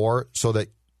more so that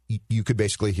you could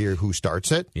basically hear who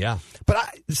starts it. Yeah. But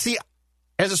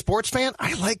as a sports fan,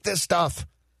 I like this stuff.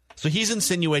 So he's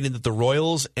insinuating that the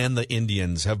Royals and the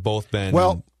Indians have both been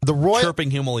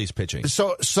chirping him while he's pitching.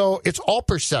 So it's all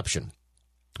perception,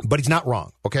 but he's not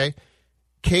wrong, okay?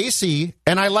 KC,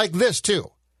 and I like this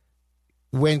too.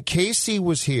 When KC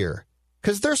was here,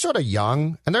 because they're sort of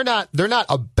young, and they're not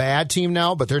a bad team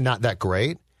now, but they're not that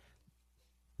great.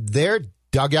 Their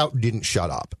dugout didn't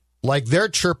shut up. Like, they're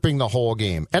chirping the whole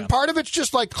game. And part of it's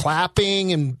just like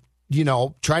clapping and,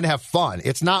 trying to have fun.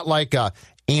 It's not like a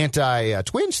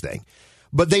anti-Twins thing.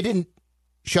 But they didn't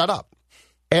shut up.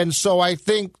 And so I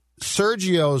think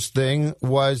Sergio's thing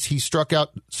was he struck out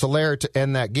Soler to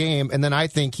end that game. And then I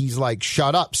think he's like,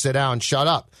 shut up, sit down, shut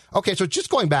up. Okay, so it's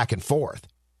just going back and forth.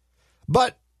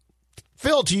 But,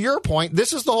 Phil, to your point,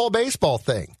 this is the whole baseball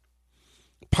thing.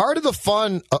 Part of the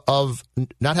fun of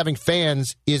not having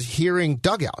fans is hearing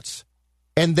dugouts.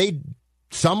 And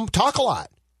some talk a lot.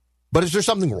 But is there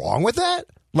something wrong with that?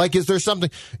 Like, is there something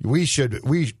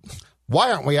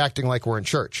why aren't we acting like we're in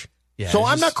church? Yeah, so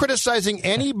I'm not criticizing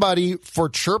anybody for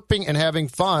chirping and having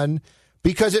fun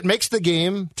because it makes the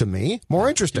game, to me, more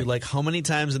interesting. Dude, like, how many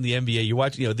times in the NBA you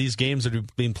watch, these games that are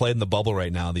being played in the bubble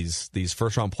right now, these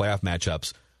first-round playoff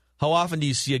matchups, how often do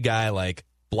you see a guy, like,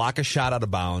 block a shot out of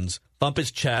bounds, thump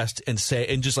his chest, and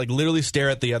just like literally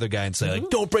stare at the other guy and say, like,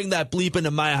 don't bring that bleep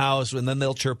into my house, and then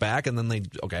they'll chirp back, and then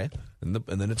and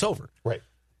then it's over. Right.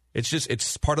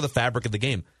 It's part of the fabric of the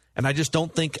game. And I just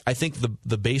don't think, I think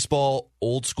the baseball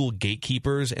old school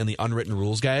gatekeepers and the unwritten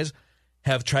rules guys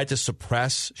have tried to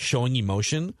suppress showing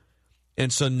emotion.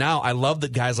 And so now I love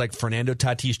that guys like Fernando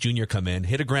Tatis Jr. come in,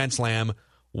 hit a grand slam,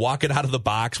 walk it out of the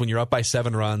box when you're up by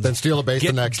 7 runs. Then steal a base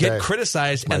the next day. Get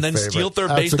criticized and then favorite. steal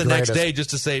third base the next day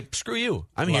just to say, screw you,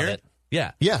 I'm Love here. it.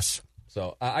 Yeah. Yes.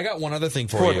 So I got one other thing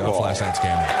for you off last night's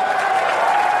game.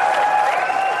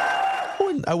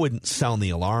 I wouldn't sound the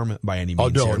alarm by any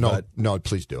means. No,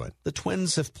 please do it. The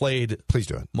Twins have played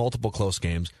multiple close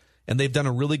games, and they've done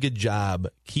a really good job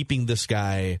keeping this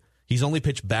guy. He's only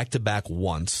pitched back-to-back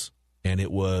once, and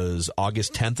it was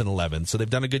August 10th and 11th. So they've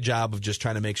done a good job of just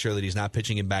trying to make sure that he's not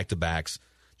pitching in back-to-backs,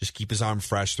 just keep his arm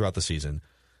fresh throughout the season.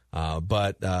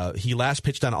 But he last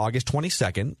pitched on August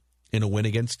 22nd in a win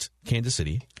against Kansas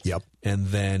City. Yep. And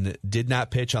then did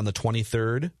not pitch on the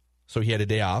 23rd. So he had a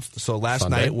day off. So last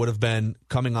Sunday. night would have been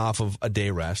coming off of a day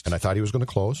rest. And I thought he was going to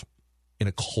close. In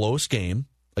a close game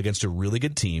against a really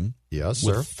good team. Yes,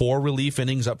 with sir. 4 relief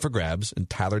innings up for grabs, and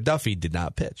Tyler Duffy did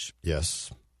not pitch.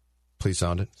 Yes. Please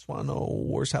sound it. Just want to know,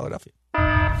 where's Tyler Duffy?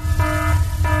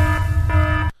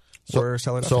 Where's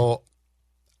Tyler Duffy? So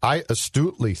I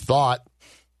astutely thought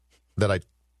that I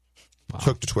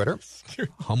took to Twitter.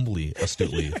 Humbly,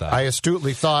 astutely thought. I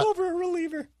astutely thought Over a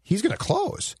reliever. he's going to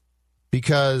close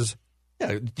because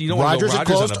you don't want to Rogers go had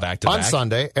Rogers closed on a back-to-back. on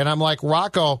Sunday, and I'm like,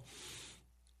 Rocco,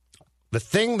 the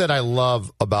thing that I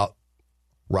love about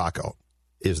Rocco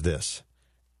is this.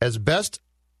 As best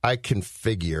I can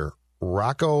figure,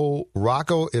 Rocco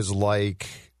is like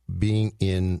being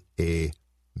in a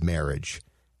marriage.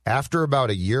 After about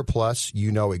a year plus,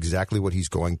 you know exactly what he's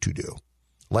going to do.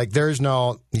 Like, he's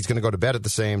going to go to bed at the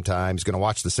same time. He's going to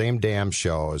watch the same damn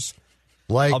shows.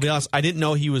 Like, I'll be honest, I didn't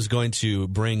know he was going to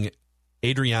bring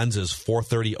Adrianza's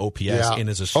 430 OPS in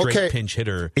as a straight pinch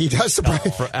hitter. He does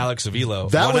surprise for Alex Avila.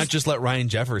 Why not just let Ryan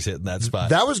Jeffers hit in that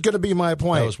spot? That was going to be my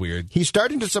point. That was weird. He's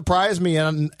starting to surprise me,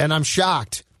 and I'm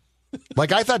shocked.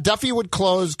 Like, I thought Duffy would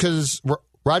close because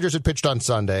Rogers had pitched on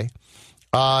Sunday.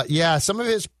 Some of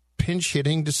his pinch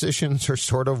hitting decisions are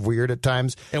sort of weird at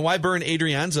times. And why burn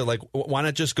Adrianza? Like, why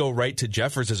not just go right to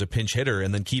Jeffers as a pinch hitter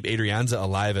and then keep Adrianza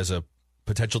alive as a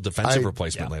potential defensive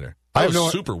replacement later? That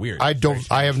was super weird. I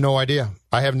have no idea.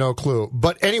 I have no clue.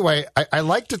 But anyway, I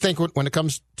like to think when it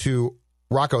comes to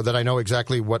Rocco that I know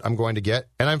exactly what I'm going to get,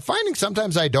 and I'm finding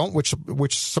sometimes I don't,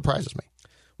 which surprises me.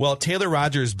 Well, Taylor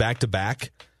Rogers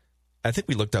back-to-back, I think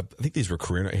we looked up, I think these were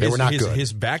career. They were not good.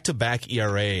 His back-to-back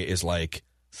ERA is like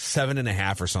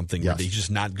 7.5 or something. Yes. He's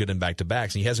just not good in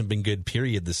back-to-backs. He hasn't been good,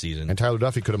 period, this season. And Tyler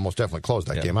Duffy could have most definitely closed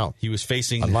that game out. He was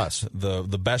facing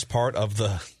the best part of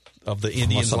the of the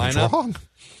Indians lineup. Wrong.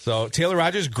 So Taylor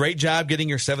Rogers, great job getting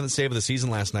your 7th save of the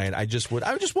season last night. I was just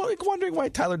wondering why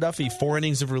Tyler Duffey, 4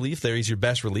 innings of relief there. He's your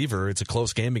best reliever. It's a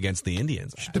close game against the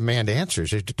Indians. You should demand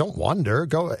answers. Don't wonder.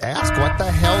 Go ask what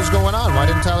the hell's going on. Why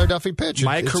didn't Tyler Duffey pitch?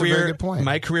 It's a very good point.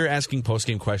 My career asking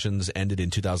postgame questions ended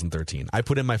in 2013. I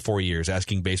put in my 4 years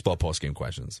asking baseball postgame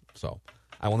questions. So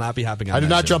I will not be hopping on. I did that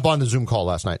not soon. jump on the Zoom call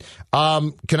last night.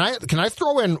 Can I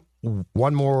throw in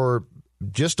one more?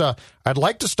 I'd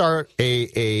like to start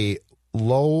a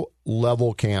low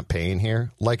level campaign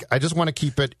here. Like, I just want to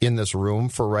keep it in this room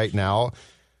for right now.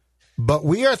 But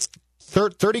we are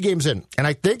 30 games in, and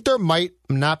I think there might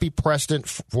not be precedent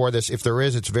for this. If there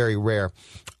is, it's very rare.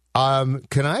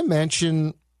 Can I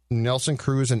mention Nelson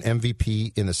Cruz and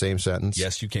MVP in the same sentence?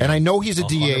 Yes, you can. And I know he's a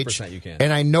 100% DH, you can.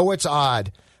 and I know it's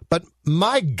odd, but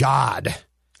my God,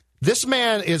 this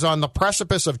man is on the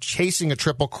precipice of chasing a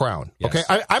triple crown. Yes.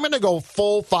 Okay, I'm going to go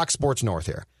full Fox Sports North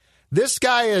here. This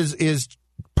guy is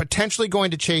potentially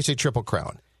going to chase a triple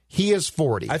crown. He is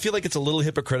 40. I feel like it's a little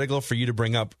hypocritical for you to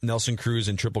bring up Nelson Cruz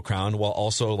and Triple Crown while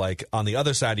also, like, on the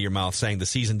other side of your mouth saying the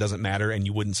season doesn't matter and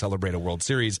you wouldn't celebrate a World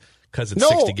Series because it's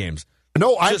 60 games.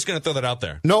 No, I'm just going to throw that out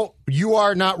there. No, you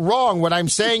are not wrong. What I'm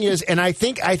saying is, and I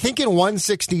think in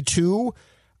 162,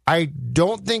 I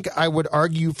don't think I would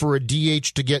argue for a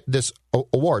DH to get this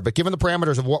award. But given the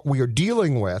parameters of what we are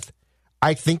dealing with,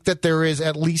 I think that there is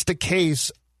at least a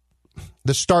case,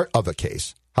 the start of a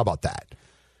case. How about that?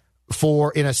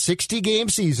 For in a 60-game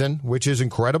season, which is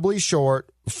incredibly short,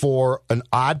 for an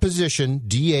odd position,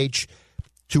 DH,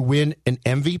 to win an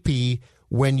MVP,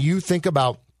 when you think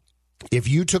about if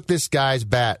you took this guy's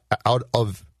bat out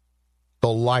of the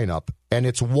lineup, and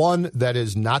it's one that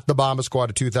is not the Bomba Squad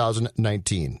of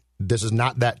 2019. This is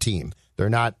not that team. They're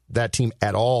not that team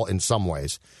at all in some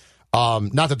ways.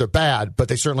 Not that they're bad, but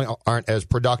they certainly aren't as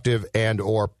productive and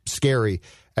or scary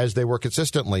as they were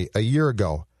consistently a year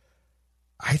ago.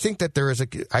 I think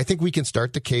that I think we can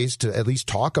start the case to at least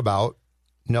talk about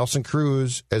Nelson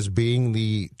Cruz as being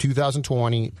the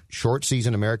 2020 short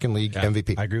season American League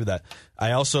MVP. I agree with that.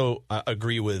 I also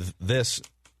agree with this.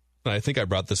 I think I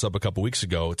brought this up a couple weeks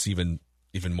ago. It's even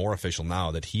more official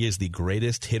now that he is the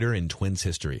greatest hitter in Twins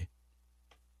history.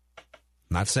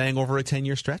 Not saying over a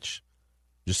 10-year stretch.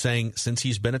 Just saying since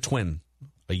he's been a Twin,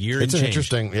 a year it's and change.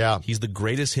 Interesting, yeah. He's the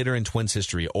greatest hitter in Twins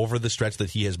history over the stretch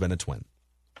that he has been a Twin.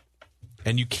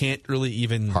 And you can't really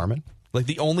even... Harmon? Like,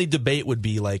 the only debate would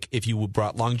be, like, if you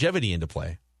brought longevity into play.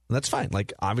 And that's fine.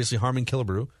 Like, obviously, Harmon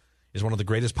Killebrew is one of the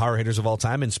greatest power hitters of all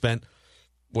time and spent,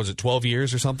 12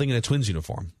 years or something in a Twins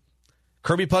uniform.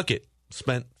 Kirby Puckett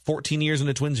spent 14 years in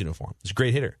a Twins uniform. He's a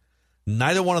great hitter.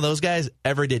 Neither one of those guys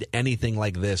ever did anything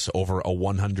like this over a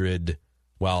 100,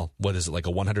 well, what is it, like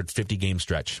a 150-game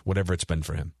stretch, whatever it's been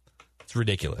for him. It's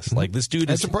ridiculous. Mm-hmm. Like, this dude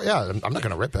is... I'm not going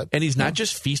to rip it. And he's not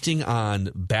just feasting on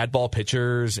bad ball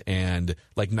pitchers and,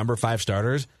 like, number 5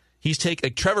 starters. He's taking...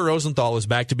 Like, Trevor Rosenthal is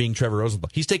back to being Trevor Rosenthal.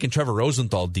 He's taking Trevor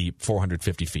Rosenthal deep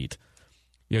 450 feet.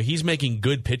 You know, he's making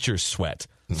good pitchers sweat.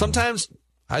 Mm-hmm. Sometimes...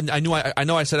 I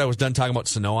know I said I was done talking about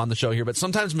Sano on the show here, but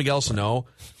sometimes Miguel Sano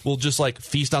will just, like,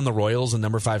 feast on the Royals and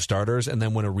number 5 starters, and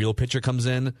then when a real pitcher comes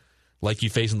in, like you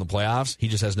face in the playoffs, he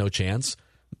just has no chance.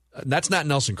 That's not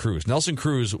Nelson Cruz. Nelson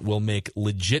Cruz will make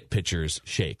legit pitchers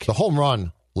shake. The home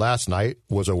run last night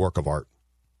was a work of art.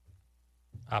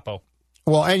 Oppo.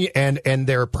 Well, and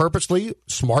they're purposely,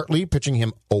 smartly pitching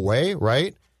him away,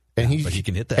 right? And but he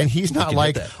can hit that. And he's not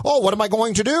like, oh, what am I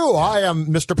going to do? Yeah. I am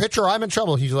Mr. Pitcher. I'm in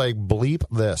trouble. He's like, bleep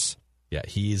this. Yeah,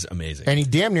 he's amazing. And he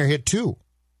damn near hit 2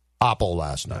 Oppo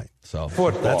last night. So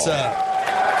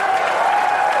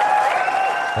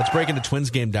let's break into Twins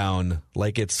game down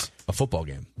like it's a football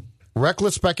game.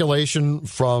 Reckless speculation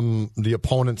from the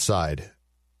opponent's side.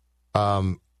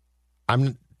 I'm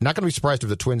not going to be surprised if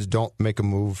the Twins don't make a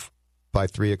move by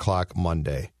 3 o'clock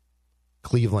Monday.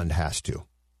 Cleveland has to.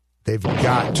 They've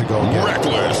got to go get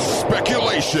reckless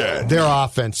speculation. Their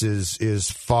offense is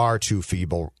far too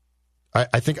feeble.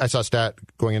 I think I saw a stat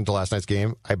going into last night's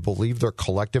game. I believe their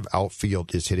collective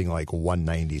outfield is hitting like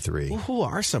 193. Well, who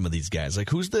are some of these guys?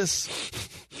 Like, who's this?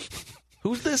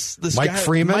 Who's this Mike guy?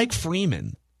 Freeman? Mike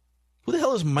Freeman. Who the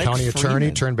hell is Mike County Freeman?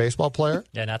 attorney turned baseball player?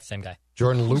 Yeah, not the same guy.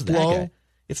 Jordan Luplow.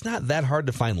 It's not that hard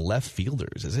to find left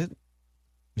fielders, is it?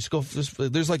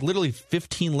 There's like literally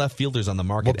 15 left fielders on the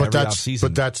market every offseason.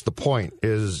 But that's the point.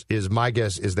 Is my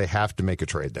guess is they have to make a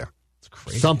trade there. It's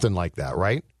crazy. Something like that,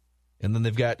 right? And then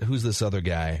they've got, who's this other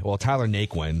guy? Well, Tyler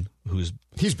Naquin,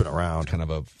 he's been around, kind of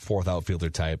a 4th outfielder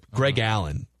type. Greg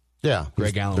Allen. Yeah,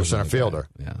 Greg Allen. Their center fielder.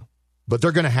 Yeah, but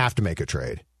they're going to have to make a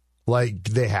trade. Like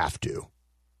they have to.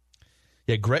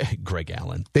 Yeah, Greg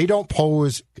Allen. They don't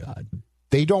pose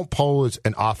they don't pose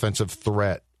an offensive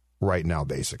threat right now,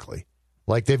 basically.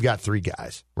 Like, they've got 3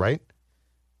 guys, right?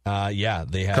 Yeah,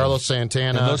 they have. Carlos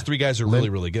Santana. And those 3 guys are really,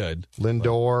 really good.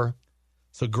 Lindor.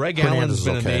 So Greg Allen's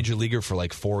been a major leaguer for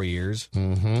like 4 years.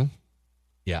 Mm-hmm.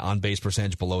 Yeah, on base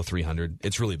percentage below 300.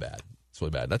 It's really bad. It's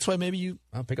really bad. That's why maybe you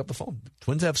pick up the phone.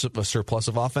 Twins have a surplus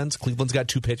of offense. Cleveland's got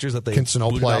 2 pitchers that they booted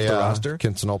off the roster.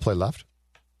 Can Sano play left?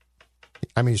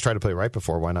 I mean, he's tried to play right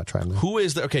before. Why not try him there? Who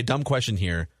is the okay? Dumb question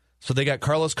here. So they got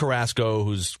Carlos Carrasco,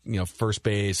 who's first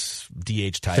base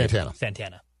DH type.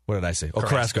 Santana. What did I say? Oh,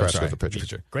 Carrasco. Sorry, the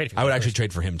pitcher. Great. I would actually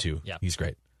trade for him too. Yeah, he's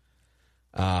great.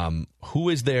 Who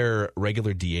is their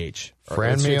regular DH?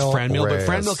 Franmil. Franmil, but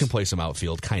Franmil can play some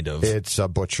outfield, kind of. It's a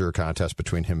butcher contest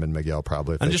between him and Miguel,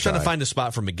 probably. I'm just trying to find a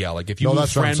spot for Miguel. Like if you move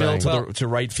Franmil to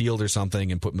right field or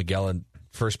something and put Miguel in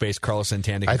first base, Carlos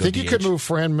Santana. I think you could move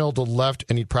Franmil to left,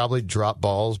 and he'd probably drop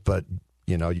balls, but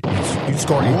you'd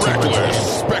score 18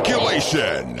 Reckless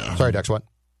speculation. Sorry, Dex. What?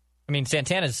 I mean,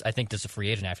 Santana's, I think, just a free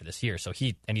agent after this year, so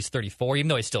he's 34, even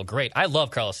though he's still great. I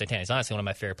love Carlos Santana. He's honestly one of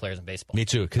my favorite players in baseball. Me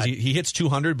too, because he hits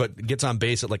 200, but gets on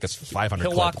base at like a 500.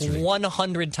 He'll walk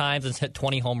 100 times and hit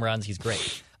 20 home runs. He's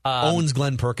great. Owns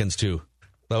Glenn Perkins too.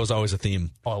 That was always a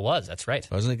theme. Oh, it was. That's right.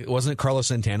 Wasn't it Carlos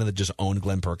Santana that just owned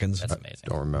Glenn Perkins? That's amazing.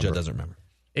 Don't remember. Judd doesn't remember.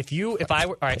 If I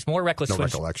were, all right, it's more reckless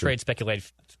trade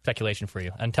speculation for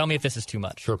you, and tell me if this is too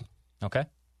much. Sure. Okay.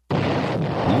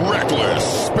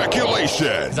 Reckless speculation.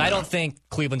 Because I don't think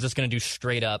Cleveland's just going to do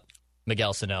straight up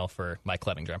Miguel Sano for Mike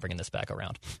Clevinger. I'm bringing this back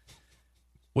around.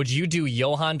 Would you do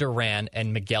Johan Duran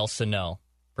and Miguel Sano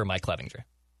for Mike Clevinger?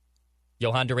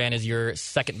 Johan Duran is your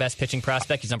second best pitching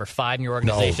prospect. He's number 5 in your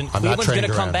organization. No, Cleveland's going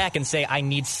to come back and say, I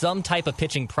need some type of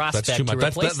pitching prospect to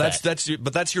replace that.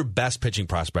 But that's your best pitching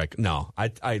prospect. No, I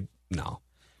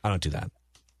don't do that.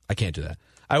 I can't do that.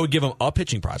 I would give them a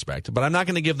pitching prospect, but I'm not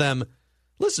going to give them.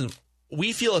 Listen,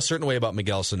 we feel a certain way about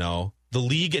Miguel Sano. The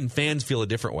league and fans feel a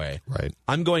different way. Right.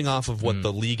 I'm going off of what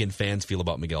the league and fans feel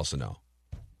about Miguel Sano.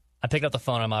 I picked up the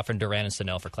phone. I'm offering Duran and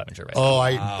Sano for Clevinger right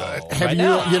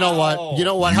now. You know what? You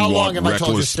know what? How long have I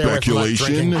told you to stay away from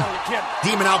drinking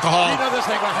demon alcohol? You know this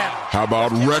thing will happen. How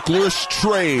about reckless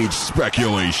trade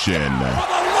speculation?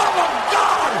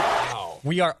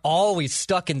 We are always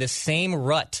stuck in this same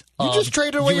rut. You just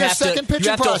traded away your second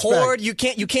pitching prospect. You have to hoard. You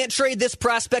can't trade this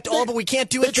prospect. But we can't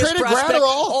do it. They traded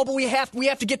Gratterall. But we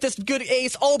have to get this good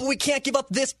ace. But we can't give up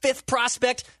this 5th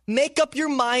prospect. Make up your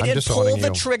mind and pull the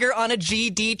trigger on a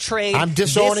GD trade. I'm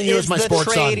disowning you as my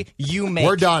sports son. This is the trade you make.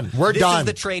 We're done. This is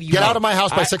the trade you Get make. out of my house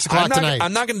by 6 o'clock tonight.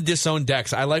 I'm not going to disown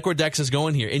Dex. I like where Dex is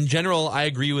going here. In general, I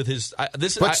agree with his.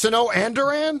 But Sano and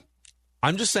Duran?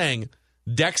 I'm just saying.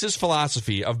 Dex's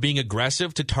philosophy of being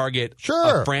aggressive to target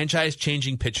a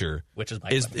franchise-changing pitcher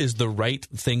is the right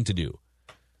thing to do.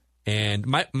 And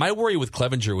my worry with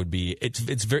Clevinger would be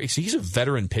he's a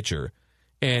veteran pitcher,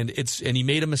 and he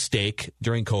made a mistake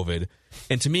during COVID.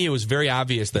 And to me, it was very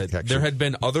obvious that there had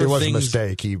been other things. It was a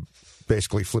mistake. He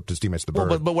basically flipped his teammates the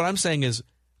bird. But what I'm saying is,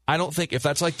 I don't think if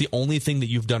that's like the only thing that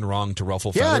you've done wrong to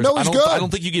ruffle feathers, I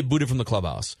don't think you get booted from the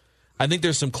clubhouse. I think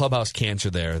there's some clubhouse cancer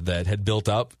there that had built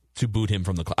up to boot him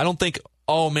from the club. I don't think,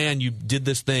 oh man, you did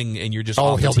this thing and you're just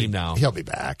off the team now. He'll be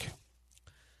back.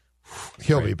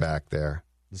 He'll be back there.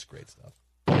 This is great stuff.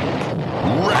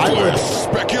 Reckless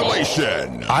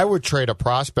speculation. I would trade a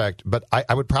prospect, but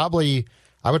I would probably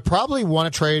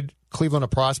want to trade Cleveland a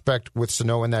prospect with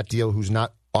Sano in that deal who's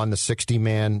not on the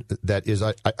 60-man that is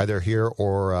either here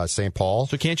or St. Paul.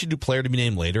 So can't you do player to be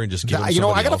named later and just give him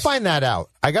I got to find that out.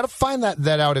 I got to find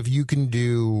that out if you can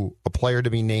do a player to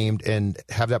be named and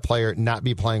have that player not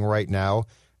be playing right now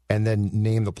and then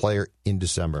name the player in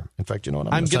December. In fact, you know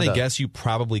what? I'm going to guess you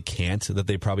probably can't, that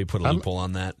they probably put a loophole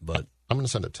on that, but I'm going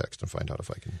to send a text and find out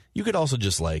if I can. You could also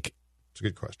just it's a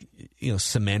good question.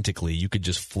 Semantically, you could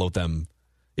just float them.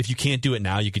 If you can't do it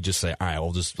now, you could just say, all right,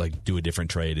 we'll just do a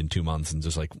different trade in 2 months and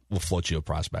just we'll float you a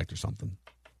prospect or something.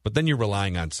 But then you're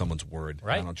relying on someone's word.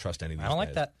 Right. I don't trust any of these I don't guys.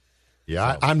 like that.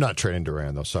 Yeah, I'm not trading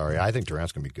Duran, though. Sorry. I think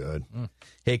Duran's going to be good.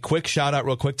 Hey, quick shout out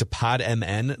real quick to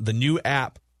PodMN, the new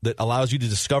app that allows you to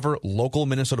discover local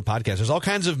Minnesota podcasts. There's all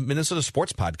kinds of Minnesota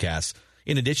sports podcasts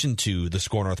in addition to the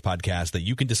Score North podcast that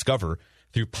you can discover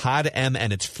through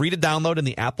PodMN. It's free to download in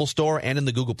the Apple Store and in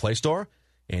the Google Play Store.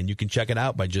 And you can check it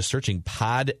out by just searching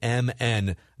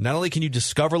PodMN. Not only can you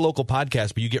discover local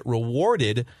podcasts, but you get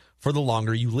rewarded for the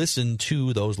longer you listen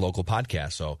to those local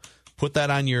podcasts. So put that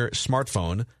on your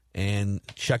smartphone and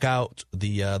check out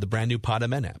the brand new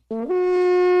PodMN app. You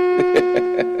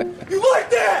like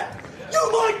that?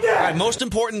 You like that? All right, most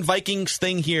important Vikings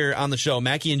thing here on the show,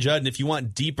 Mackie and Judd. And if you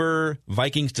want deeper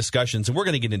Vikings discussions, and we're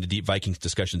going to get into deep Vikings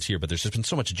discussions here, but there's just been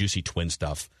so much juicy Twin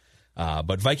stuff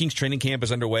But Vikings training camp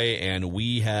is underway, and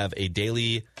we have a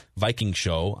daily Vikings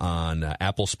show on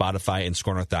Apple, Spotify, and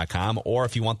ScoreNorth.com. Or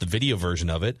if you want the video version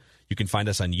of it, you can find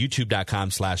us on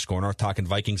YouTube.com/ScoreNorth, talking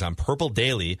Vikings on Purple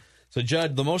Daily. So,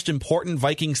 Judd, the most important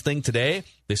Vikings thing today,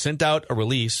 they sent out a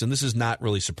release, and this is not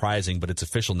really surprising, but it's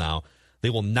official now. They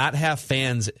will not have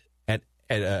fans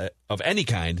of any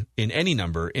kind, in any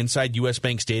number, inside U.S.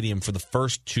 Bank Stadium for the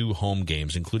first 2 home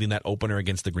games, including that opener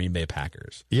against the Green Bay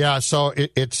Packers. Yeah, so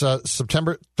it's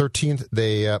September 13th.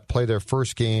 They play their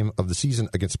first game of the season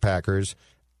against the Packers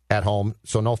at home,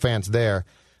 so no fans there.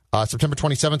 September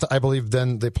 27th, I believe,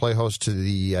 then they play host to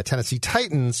the Tennessee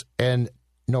Titans, and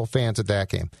no fans at that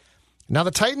game. Now,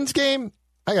 the Titans game,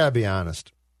 I got to be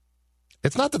honest,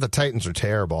 it's not that the Titans are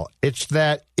terrible. It's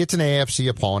that it's an AFC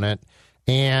opponent,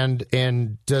 and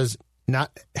does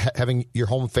not having your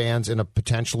home fans in a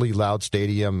potentially loud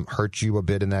stadium hurt you a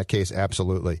bit in that case?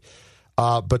 Absolutely.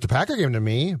 But the Packer game, to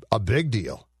me, a big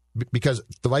deal, because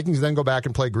the Vikings then go back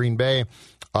and play Green Bay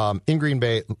in Green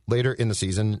Bay later in the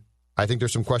season. I think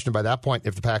there's some question by that point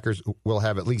if the Packers will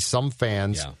have at least some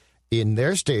fans in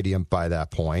their stadium by that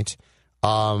point.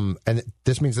 And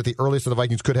this means that the earliest that the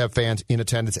Vikings could have fans in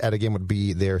attendance at a game would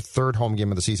be their 3rd home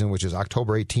game of the season, which is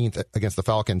October 18th against the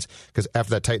Falcons, because after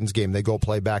that Titans game, they go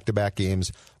play back-to-back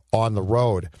games on the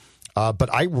road.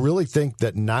 But I really think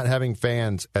that not having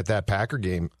fans at that Packer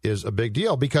game is a big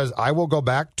deal, because I will go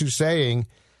back to saying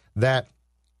that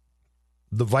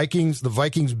the Vikings'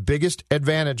 biggest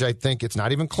advantage, I think it's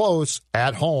not even close,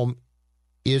 at home,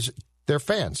 is their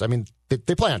fans. I mean,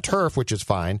 they play on turf, which is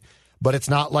fine, but it's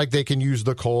not like they can use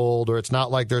the cold, or it's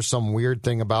not like there's some weird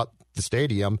thing about the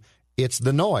stadium. It's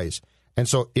the noise. And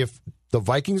so if the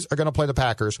Vikings are going to play the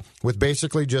Packers with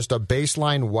basically just a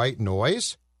baseline white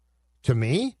noise, to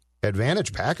me,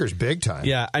 advantage Packers big time.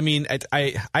 Yeah, I mean,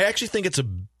 I actually think it's a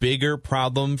bigger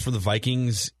problem for the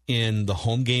Vikings in the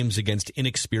home games against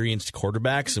inexperienced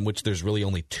quarterbacks, in which there's really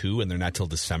only 2, and they're not till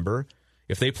December.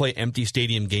 If they play empty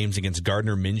stadium games against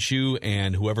Gardner Minshew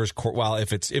and whoever's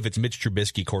if it's Mitch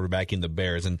Trubisky quarterbacking the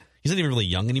Bears, and he's not even really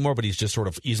young anymore, but he's just sort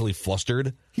of easily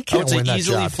flustered. He can't win that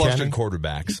easily job, flustered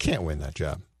quarterbacks. He can't win that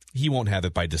job. He won't have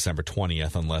it by December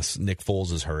 20th unless Nick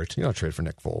Foles is hurt. You don't trade for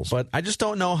Nick Foles. But I just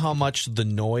don't know how much the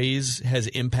noise has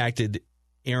impacted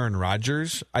Aaron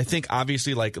Rodgers. I think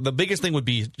obviously, like, the biggest thing would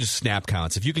be just snap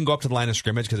counts. If you can go up to the line of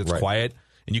scrimmage because it's quiet,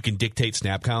 and you can dictate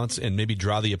snap counts and maybe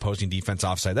draw the opposing defense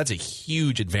offside, that's a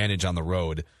huge advantage on the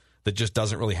road that just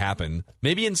doesn't really happen.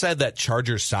 Maybe inside that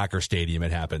Chargers soccer stadium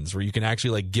it happens, where you can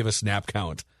actually, like, give a snap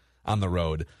count on the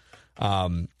road.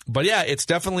 But yeah, it's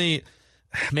definitely,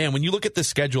 man, when you look at the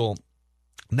schedule,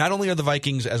 not only are the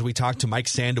Vikings, as we talked to Mike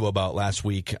Sando about last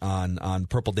week on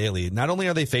Purple Daily, not only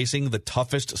are they facing the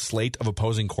toughest slate of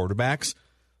opposing quarterbacks,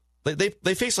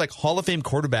 they face, like, Hall of Fame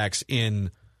quarterbacks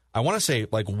in, I want to say,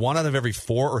 like, 1 out of every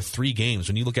 4 or 3 games.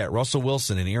 When you look at Russell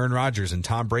Wilson and Aaron Rodgers and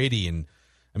Tom Brady, and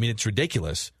I mean, it's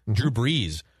ridiculous. Drew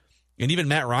Brees, and even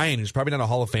Matt Ryan, who's probably not a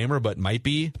Hall of Famer but might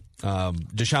be.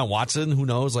 Deshaun Watson, who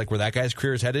knows, like, where that guy's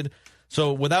career is headed.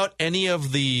 So without any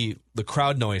of the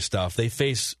crowd noise stuff, they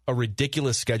face a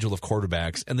ridiculous schedule of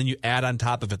quarterbacks, and then you add on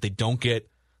top of it, they don't get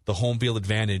the home field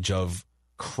advantage of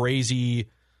crazy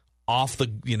off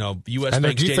the U.S. and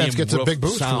Bank their defense Stadium gets a big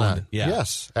boost sound. from that. Yeah.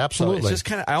 Yes, absolutely. So it's just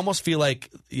kind of, I almost feel like,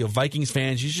 Vikings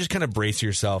fans, you should just kind of brace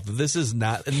yourself. This is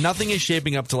nothing is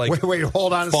shaping up to, like, wait,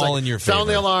 hold on a fall second. in your favor. Sound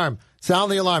the alarm.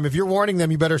 Sound the alarm. If you're warning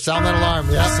them, you better sound that alarm.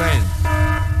 Yeah. Just saying.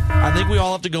 I think we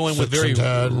all have to go in with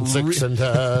 6 and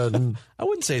 10. I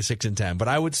wouldn't say 6 and 10, but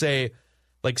I would say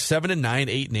like 7 and 9,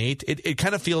 8 and 8. It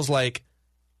kind of feels like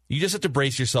you just have to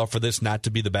brace yourself for this not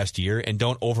to be the best year, and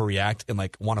don't overreact and,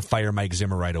 like, want to fire Mike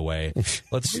Zimmer right away. He's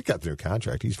got the new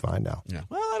contract. He's fine now. Yeah.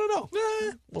 Well, I don't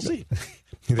know. We'll see.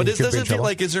 But doesn't feel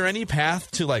like, is there any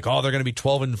path to, like, they're going to be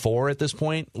 12-4 at this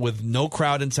point with no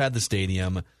crowd inside the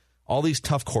stadium, all these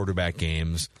tough quarterback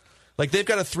games? Like, they've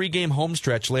got a 3-game home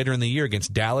stretch later in the year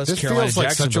against Dallas, Carolina, Jacksonville.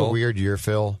 This feels like such a weird year,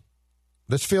 Phil.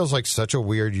 This feels like such a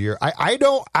weird year. I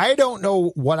don't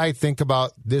know what I think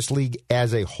about this league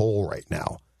as a whole right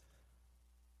now.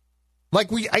 Like,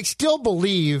 I still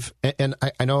believe, and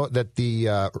I know that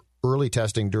the early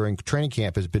testing during training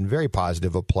camp has been very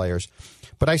positive of players,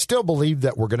 but I still believe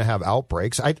that we're going to have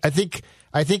outbreaks. I think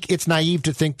it's naive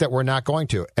to think that we're not going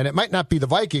to. And it might not be the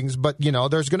Vikings, but,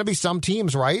 there's going to be some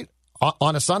teams, right,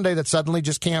 on a Sunday that suddenly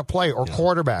just can't play, or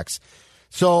quarterbacks.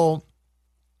 So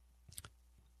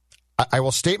I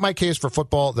will state my case for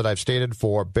football that I've stated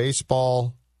for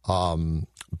baseball,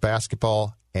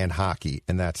 basketball, and hockey,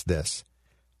 and that's this.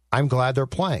 I'm glad they're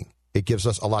playing. It gives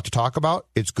us a lot to talk about.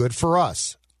 It's good for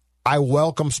us. I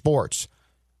welcome sports.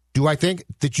 Do I think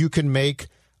that you can make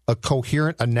a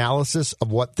coherent analysis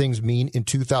of what things mean in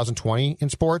 2020 in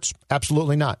sports?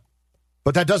 Absolutely not.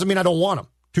 But that doesn't mean I don't want them,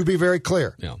 to be very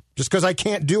clear. Yeah. Just because I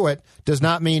can't do it does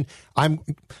not mean I'm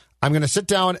going to sit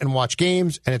down and watch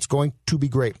games and it's going to be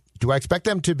great. Do I expect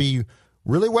them to be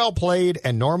really well played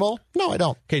and normal? No, I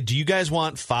don't. Okay, do you guys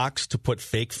want Fox to put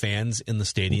fake fans in the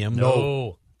stadium?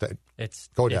 No. It's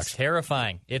Dex.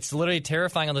 terrifying. It's literally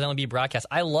terrifying on the MLB broadcast.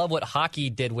 I love what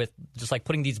hockey did with just like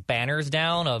putting these banners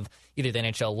down of either the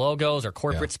NHL logos or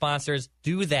corporate sponsors.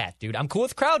 Do that, dude. I'm cool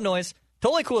with crowd noise.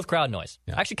 Totally cool with crowd noise.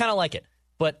 I actually kind of like it.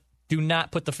 But do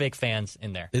not put the fake fans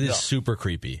in there. It is super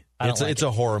creepy. It's a a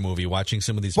horror movie watching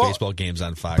some of these baseball games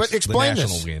on Fox. But explain the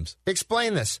national this. games.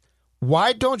 Explain this.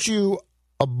 Why don't you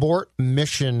abort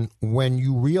mission when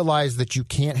you realize that you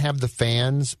can't have the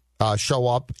fans show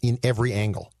up in every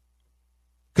angle?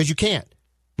 Because you can't.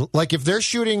 Like if they're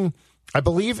shooting, I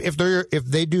believe if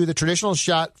they do the traditional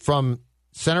shot from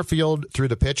center field through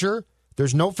the pitcher,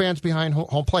 there's no fans behind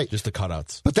home plate. Just the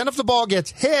cutouts. But then if the ball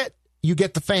gets hit, you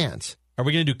get the fans. Are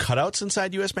we going to do cutouts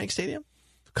inside US Bank Stadium?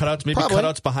 Cutouts, maybe Probably.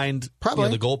 cutouts behind the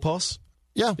goalposts?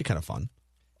 Yeah. That'd be kind of fun.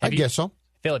 I guess so.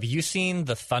 Phil, have you seen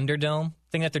the Thunderdome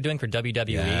thing that they're doing for WWE?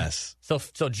 Yes.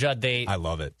 So Judd, I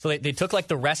love it. So they took like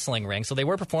the wrestling ring. So they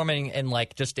were performing in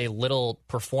like just a little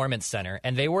performance center,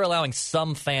 and they were allowing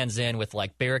some fans in with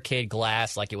like barricade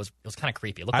glass. Like it was kind of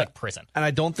creepy. It looked like prison. And I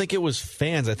don't think it was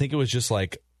fans. I think it was just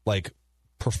like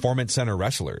performance center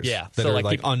wrestlers. Yeah. That So, are like,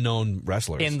 like people unknown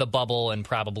wrestlers. in the bubble and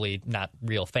probably not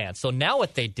real fans. So now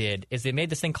what they did is they made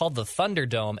this thing called the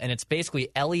Thunderdome, and it's basically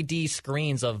LED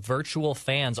screens of virtual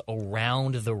fans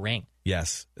around the ring.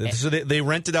 Yes. So they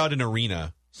rented out an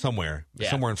arena somewhere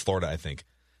in Florida, I think.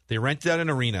 They rented out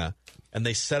an arena, and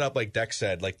they set up, like Dex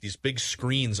said, like these big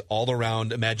screens all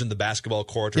around, imagine the basketball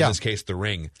court, or in this case, the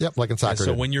ring. Yep, like in soccer. And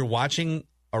so when you're watching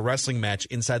a wrestling match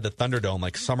inside the Thunderdome,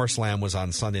 like SummerSlam was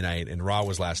on Sunday night and Raw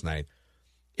was last night,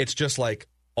 it's just like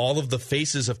all of the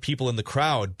faces of people in the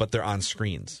crowd, but they're on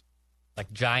screens. Like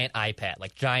giant iPad,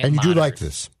 like giant And you monitors. do like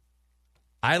this.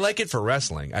 I like it for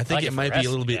wrestling. I think it might be a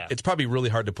little bit, it's probably really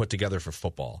hard to put together for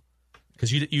football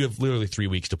because you have literally 3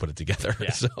 weeks to put it together.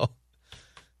 Yeah. So,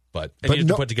 but you have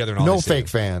to put together an no fake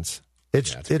fans.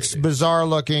 It's crazy. bizarre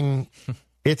looking.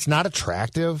 It's not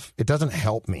attractive. It doesn't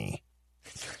help me.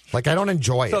 Like I don't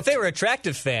enjoy it. So if they were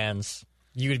attractive fans,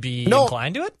 you would be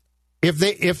inclined to it?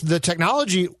 If the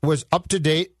technology was up to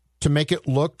date to make it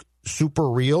look super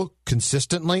real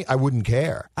consistently, I wouldn't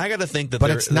care. I got to think that,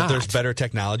 that there's better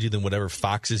technology than whatever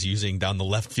Fox is using down the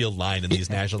left field line in these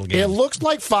national games. It looks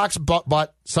like Fox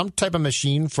bought some type of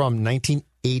machine from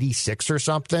 1986 or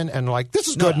something, and like this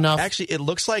is good enough. Actually, it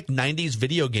looks like 90s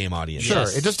video game audience. Sure,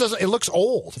 it just doesn't. It looks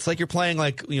old. It's like you're playing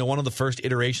like one of the first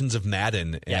iterations of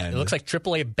Madden. Yeah, it looks like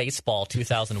AAA Baseball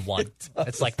 2001.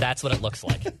 It's like that's what it looks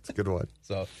like. It's a good one.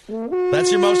 So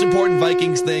that's your most important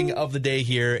Vikings thing of the day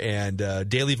here, and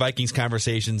daily Vikings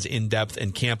conversations, in depth,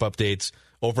 and camp updates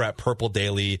over at Purple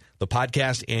Daily, the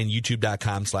podcast, and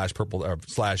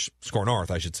YouTube.com/Score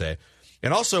North, I should say.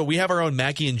 And also, we have our own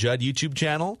Mackie and Judd YouTube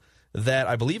channel that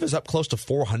I believe is up close to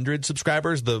 400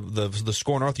 subscribers. The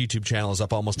Score North YouTube channel is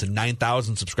up almost to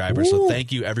 9,000 subscribers. Ooh. So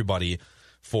thank you, everybody,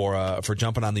 for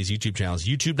jumping on these YouTube channels.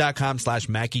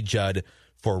 YouTube.com/Mackie Judd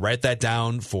for Write That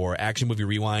Down, for Action Movie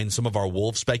Rewind, some of our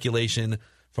Wolves speculation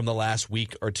from the last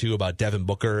week or two about Devin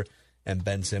Booker and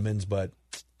Ben Simmons. But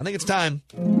I think it's time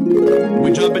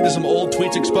we jump into some old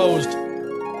tweets exposed.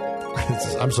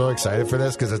 I'm so excited for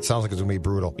this because it sounds like it's going to be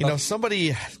brutal.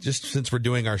 Somebody, just since we're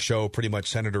doing our show pretty much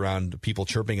centered around people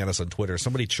chirping at us on Twitter,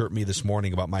 somebody chirped me this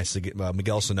morning about my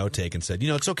Miguel Sano take and said,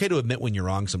 it's okay to admit when you're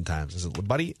wrong sometimes. I said,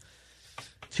 buddy,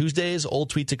 Tuesdays,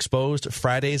 old tweets exposed,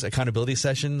 Fridays, accountability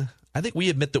session. I think we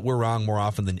admit that we're wrong more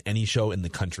often than any show in the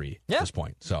country at this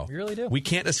point. So we really do. We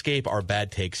can't escape our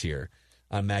bad takes here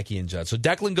on Mackie and Judd. So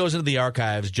Declan goes into the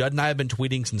archives. Judd and I have been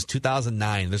tweeting since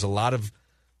 2009. There's a lot of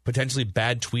potentially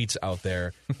bad tweets out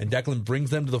there, and Declan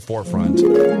brings them to the forefront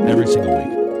every single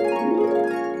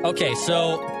week. Okay,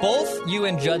 so both you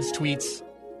and Judd's tweets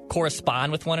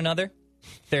correspond with one another.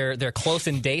 They're close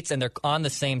in dates, and they're on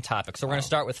the same topic. So we're going to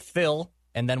start with Phil,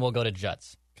 and then we'll go to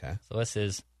Judd's. Okay. So this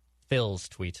is Phil's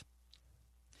tweet.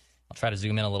 I'll try to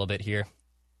zoom in a little bit here.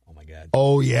 Oh, my God.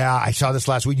 Oh, yeah. I saw this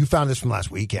last week. You found this from last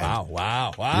weekend.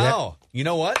 Wow. Yeah. You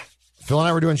know what? Phil and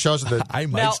I were doing shows at the... I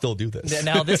might still do this.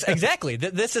 Now, this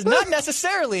is not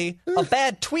necessarily a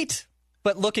bad tweet,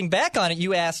 but looking back on it,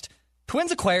 you asked,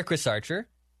 Twins acquire Chris Archer,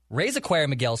 Rays acquire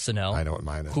Miguel Sano. I know what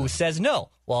mine is. Who says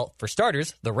no? Well, for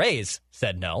starters, the Rays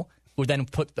said no, who then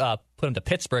put him to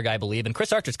Pittsburgh, I believe, and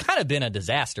Chris Archer's kind of been a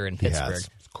disaster in Pittsburgh.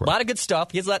 A lot of good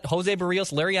stuff. He has that Jose Barrios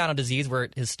Liriano disease where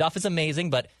his stuff is amazing,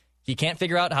 but He can't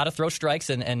figure out how to throw strikes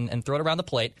and throw it around the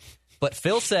plate. But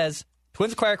Phil says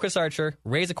Twins acquire Chris Archer,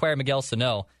 Rays acquire Miguel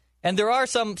Sano. And there are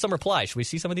some replies. Should we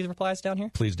see some of these replies down here?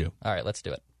 Please do. All right, let's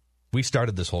do it. We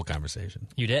started this whole conversation.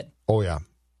 You did? Oh, yeah.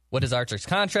 What does Archer's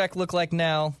contract look like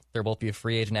now? They'll both be a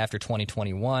free agent after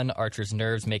 2021. Archer's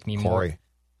nerves makes me more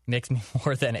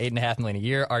than $8.5 million a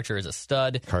year. Archer is a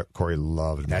stud. Corey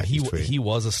loved Mackey's tweet. He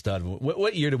was a stud.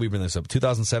 What year did we bring this up?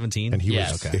 2017? And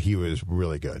he was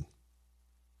really good.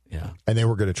 Yeah. And they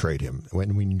were going to trade him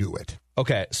when we knew it.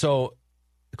 Okay, so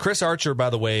Chris Archer, by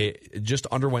the way, just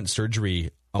underwent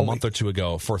surgery a month or two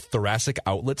ago for thoracic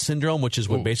outlet syndrome, which is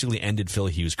what basically ended Phil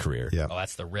Hughes' career. Yeah. Oh,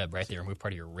 that's the rib, right? They removed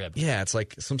part of your rib. Yeah, it's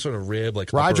like some sort of rib.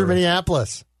 Like Roger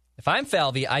Minneapolis. If I'm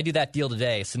Falvey, I do that deal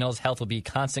today. Sano's health will be a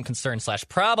constant concern /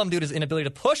 problem due to his inability to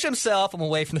push himself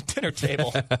away from the dinner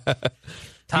table.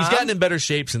 He's gotten in better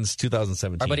shape since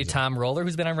 2017. Our buddy Tom Roller,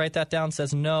 who's been on Write That Down,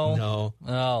 says no. No.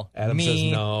 Oh, Adam says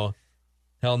no.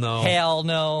 Hell no. Hell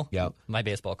no. Yep. My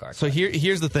baseball card. So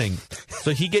here's the thing.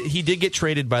 So he did get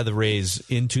traded by the Rays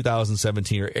in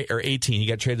 2017 or 18. He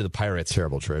got traded to the Pirates.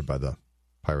 Terrible trade by the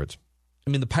Pirates. I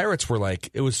mean, the Pirates were like,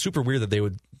 it was super weird that they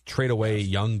would trade away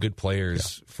young, good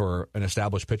players for an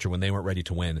established pitcher when they weren't ready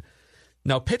to win.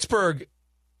 Now, Pittsburgh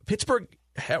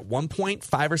at one point,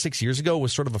 5 or 6 years ago,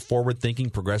 was sort of a forward-thinking,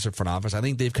 progressive front office. I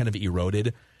think they've kind of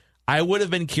eroded. I would have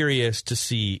been curious to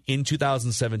see in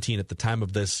 2017, at the time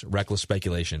of this reckless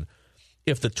speculation,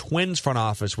 if the Twins front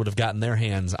office would have gotten their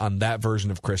hands on that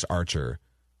version of Chris Archer,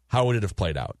 how would it have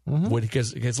played out? Mm-hmm.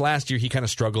 Because last year he kind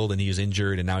of struggled and he was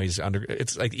injured, and now he's under.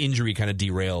 It's like injury kind of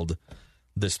derailed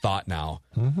this thought now.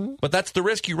 Mm-hmm. But that's the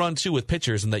risk you run too with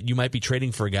pitchers, and that you might be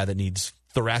trading for a guy that needs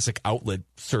thoracic outlet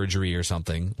surgery or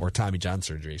something, or Tommy John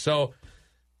surgery. So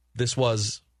this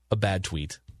was a bad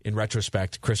tweet. In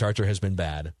retrospect, Chris Archer has been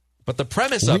bad. But the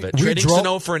premise of it, trading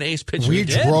Sano for an ace pitcher. We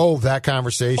drove that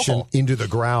conversation into the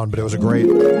ground, but it was a great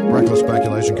reckless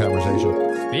speculation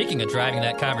conversation. Speaking of driving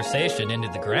that conversation into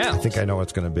the ground. I think I know what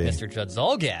it's going to be. Mr. Judd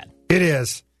Zulgad. It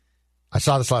is. I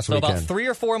saw this last weekend. About 3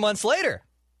 or 4 months later,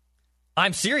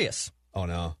 I'm serious. Oh,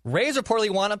 no. Rays reportedly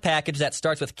want a package that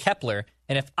starts with Kepler.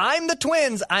 And if I'm the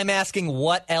Twins, I'm asking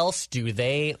what else do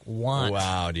they want?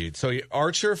 Wow, dude. So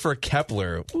Archer for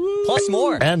Kepler. Plus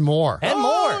more. And more. And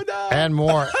more. No. And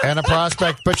more. And a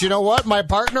prospect. But you know what? My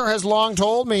partner has long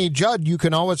told me, Judd, you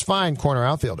can always find corner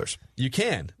outfielders. You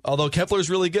can. Although Kepler's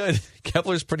really good.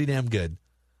 Kepler's pretty damn good.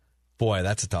 Boy,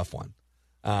 that's a tough one.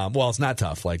 Well, it's not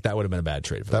tough. Like, that would have been a bad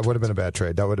trade. That would have been a bad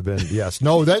trade. That would have been, yes.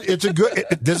 No, it's a good,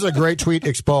 this is a great tweet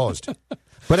exposed.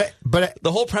 But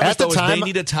the whole premise, though, is they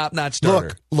need a top-notch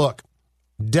starter. Look,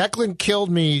 Declan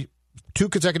killed me 2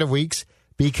 consecutive weeks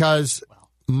because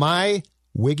my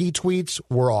Wiggy tweets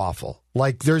were awful.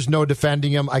 Like, there's no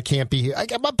defending him. I can't be,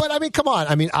 but I mean, come on.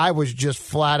 I mean, I was just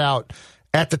flat out,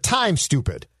 at the time,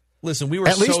 stupid. Listen, we were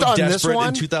at least on desperate this one,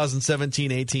 in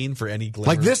 2017-18 for any glimmer.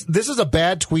 Like, this is a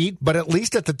bad tweet, but at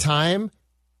least at the time,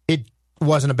 it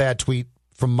wasn't a bad tweet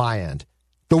from my end.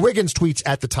 The Wiggins tweets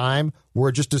at the time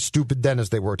were just as stupid then as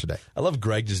they were today. I love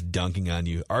Greg just dunking on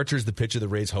you. Archer's the pitcher the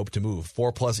Rays hope to move.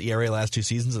 4+ ERA last 2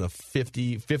 seasons and a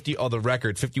 50 the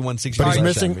record, 51-60. But he's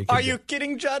missing. Are you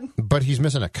kidding, Judd? But he's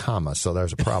missing a comma, so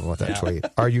there's a problem with that tweet.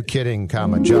 Are you kidding,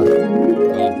 comma, Judd?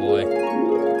 Oh, boy.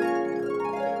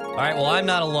 All right, well, I'm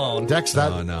not alone. Dex,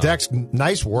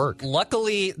 nice work.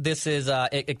 Luckily, this is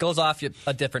it goes off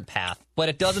a different path, but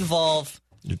it does involve...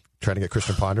 You're trying to get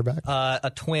Christian Ponder back?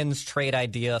 A Twins trade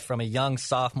idea from a young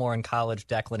sophomore in college,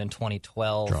 Declan, in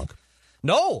 2012. Drunk.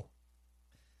 No!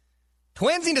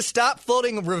 Twins need to stop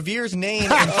floating Revere's name in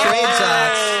trade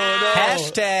talks. No.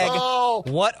 Hashtag,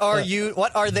 what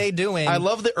are they doing? I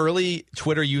love the early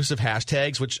Twitter use of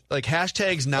hashtags, which, like,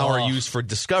 hashtags now are used for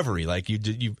discovery. Like,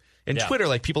 Twitter,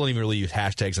 like, people don't even really use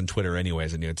hashtags on Twitter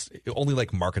anyways, and it's only,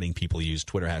 like, marketing people use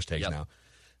Twitter hashtags now.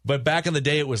 But back in the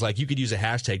day, it was like you could use a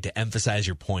hashtag to emphasize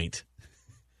your point.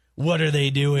 What are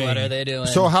they doing? What are they doing?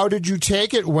 So how did you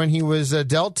take it when he was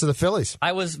dealt to the Phillies?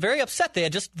 I was very upset. They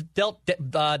had just dealt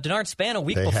Denard Span a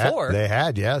week before. They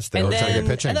had, yes. They were trying to get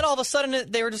pitching. And then all of a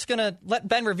sudden, they were just going to let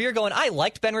Ben Revere go. And I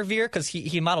liked Ben Revere because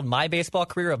he modeled my baseball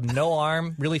career of no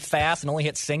arm, really fast, and only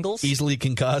hit singles. Easily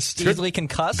concussed. Good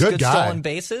guy. Stolen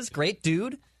bases. Great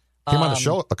dude. Came on the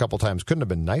show a couple times. Couldn't have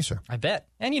been nicer. I bet.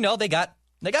 And, they got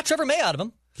Trevor May out of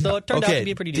him. So it turned out to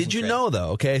be a pretty decent Did you trade. know,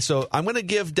 though? Okay, so I'm going to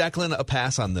give Declan a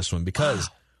pass on this one because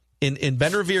in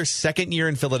Ben Revere's second year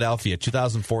in Philadelphia,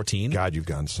 2014. God, you've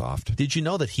gone soft. Did you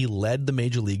know that he led the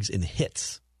major leagues in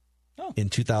hits in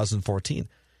 2014?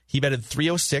 He batted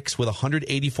 .306 with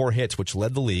 184 hits, which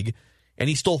led the league, and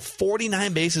he stole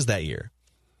 49 bases that year.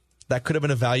 That could have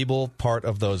been a valuable part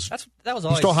of those. That was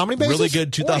always he stole how many bases? Really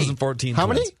good 2014. How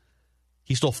many?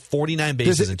 He stole 49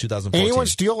 bases in 2014. Anyone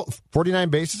steal 49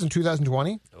 bases in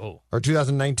 2020? Oh. Or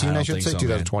 2019, I should say.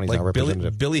 2020 is now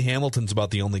representative. Billy Hamilton's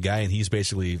about the only guy, and he's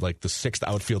basically like the sixth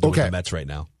outfielder with the Mets right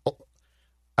now.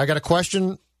 I got a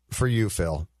question for you,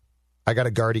 Phil. I got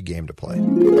a Gardy game to play.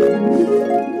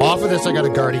 Off of this, I got a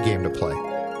Gardy game to play.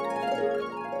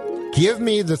 Give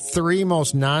me the three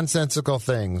most nonsensical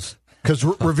things, because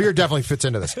Revere definitely fits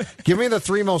into this. Give me the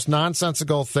three most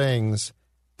nonsensical things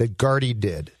that Gardy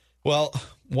did. Well,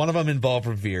 one of them involved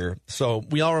Revere. So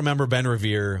we all remember Ben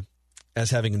Revere as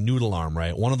having a noodle arm,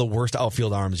 right? One of the worst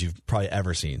outfield arms you've probably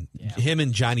ever seen. Yeah. Him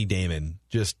and Johnny Damon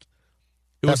it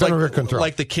was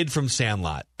like the kid from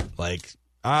Sandlot. Like,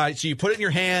 all right, so you put it in your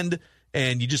hand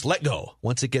and you just let go.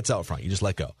 Once it gets out front, you just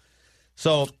let go.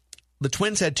 So the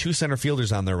Twins had two center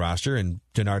fielders on their roster, and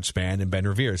Denard Span and Ben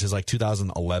Revere. This is like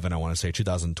 2011, I want to say,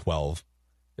 2012.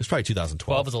 It's probably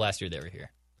 2012. 12 was the last year they were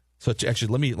here. So actually,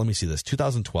 let me see this.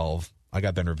 2012, I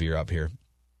got Ben Revere up here.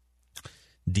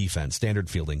 Defense, standard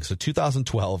fielding. So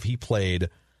 2012, he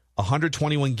played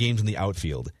 121 games in the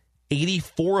outfield.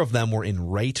 84 of them were in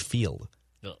right field.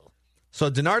 So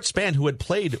Denard Span, who had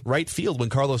played right field when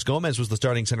Carlos Gomez was the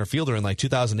starting center fielder in like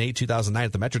 2008, 2009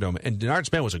 at the Metrodome, and Denard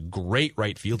Span was a great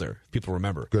right fielder, if people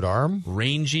remember. Good arm.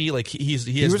 Rangy. Like he was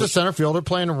a center fielder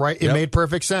playing right. It made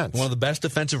perfect sense. One of the best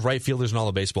defensive right fielders in all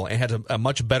of baseball, and had a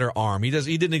much better arm. He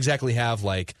didn't exactly have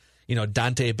like,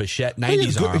 Dante Bichette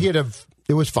 90s arm.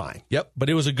 It was fine. Yep, but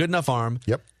it was a good enough arm.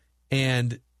 Yep.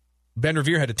 And Ben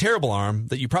Revere had a terrible arm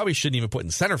that you probably shouldn't even put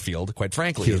in center field, quite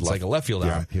frankly. It's like a left field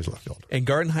arm. Yeah, he was left field. And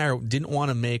Gardenhire didn't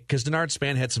want to because Denard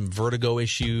Span had some vertigo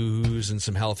issues and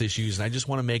some health issues, and I just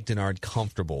want to make Denard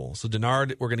comfortable. So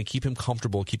Denard, we're going to keep him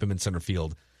comfortable, keep him in center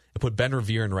field, and put Ben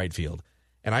Revere in right field.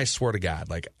 And I swear to God,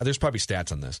 like, there's probably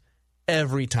stats on this.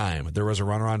 Every time there was a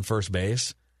runner on first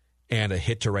base and a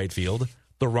hit to right field,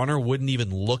 the runner wouldn't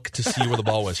even look to see where the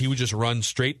ball was. He would just run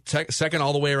straight second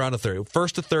all the way around to third.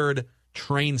 First to third,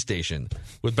 train station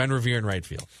with Ben Revere in right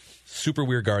field. Super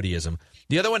weird Gardyism.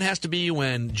 The other one has to be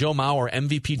when Joe Mauer,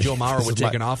 MVP Joe Mauer, would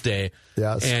take an off day.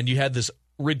 Yes. And you had this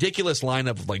ridiculous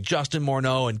lineup of like Justin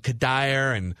Morneau and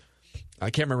Kadire, and I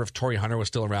can't remember if Torrey Hunter was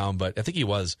still around, but I think he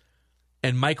was.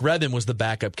 And Mike Redman was the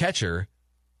backup catcher,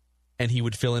 and he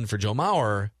would fill in for Joe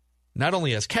Mauer, not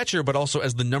only as catcher, but also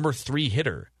as the number 3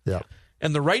 hitter. Yeah.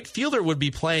 And the right fielder would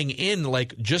be playing in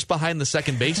like just behind the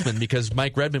second baseman because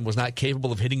Mike Redman was not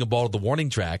capable of hitting a ball to the warning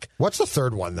track. What's the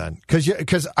third one then?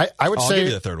 Because I would say I'll give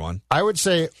you the third one. I would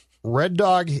say Red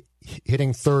Dog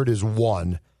hitting third is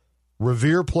 1.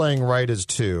 Revere playing right is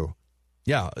 2.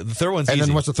 Yeah, the third one's easy. And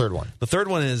then what's the third one? The third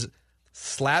one is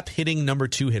slap hitting number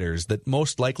 2 hitters that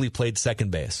most likely played second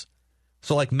base.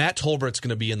 So like Matt Tolbert's going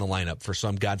to be in the lineup for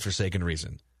some godforsaken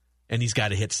reason. And he's got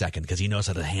to hit second because he knows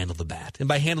how to handle the bat. And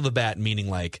by handle the bat, meaning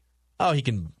like, he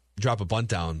can drop a bunt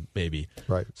down, maybe.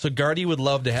 Right. So Gardy would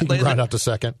love to have... He can run out to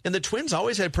second. And the Twins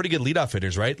always had pretty good leadoff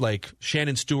hitters, right? Like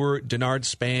Shannon Stewart, Denard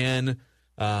Span,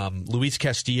 Luis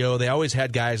Castillo. They always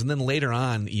had guys. And then later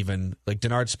on, even, like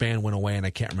Denard Span went away, and I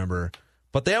can't remember.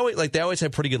 But they always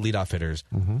had pretty good leadoff hitters.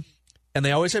 Mm-hmm. And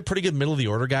they always had pretty good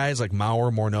middle-of-the-order guys like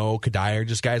Mauer, Morneau, Kadire,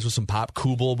 just guys with some pop.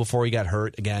 Kubel before he got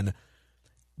hurt again.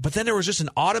 But then there was just an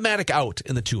automatic out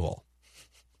in the 2-hole.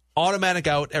 Automatic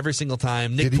out every single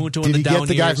time. Nick Punto in the down years. Did he get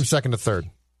the guy from second to third?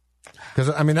 Because,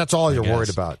 I mean, that's all you're worried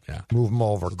about. Yeah. Move him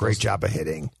over. Great job of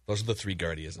hitting. Those are the 3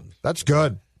 Gardyisms. That's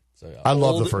good. So, I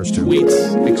love the first 2.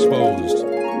 Tweets exposed.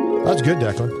 That's good,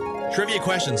 Declan. Trivia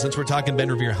question, since we're talking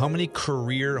Ben Revere. How many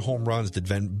career home runs did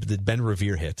Ben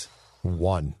Revere hit?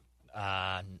 1.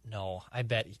 No. I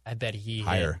bet he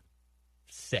higher. Hit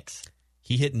 6.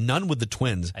 He hit none with the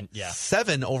Twins.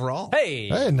 7 overall.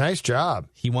 Hey, nice job.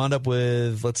 He wound up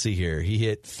with, let's see here. He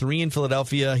hit 3 in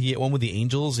Philadelphia. He hit 1 with the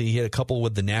Angels. He hit a couple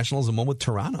with the Nationals and 1 with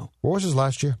Toronto. What was his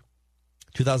last year?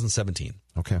 2017.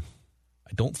 Okay.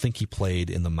 I don't think he played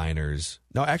in the minors.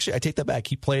 No, actually, I take that back.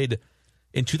 He played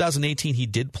in 2018. He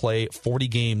did play 40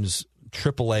 games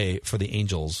AAA for the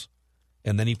Angels,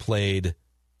 and then he played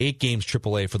 8 games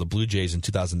AAA for the Blue Jays in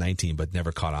 2019, but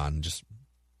never caught on. Just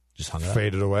hung it up.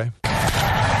 Faded away.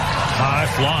 High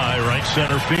fly, right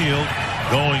center field.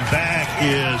 Going back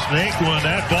is Naquin.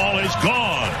 That ball is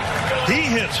gone. He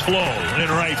hits Flo in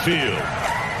right field.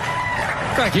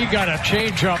 Like he got a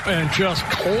changeup and just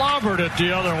clobbered it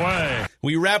the other way.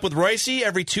 We wrap with Royce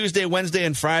every Tuesday, Wednesday,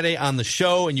 and Friday on the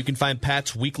show, and you can find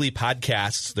Pat's weekly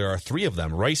podcasts. There are 3 of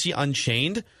them. Royce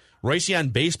Unchained, Royce on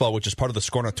Baseball, which is part of the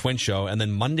Score North Twin Show, and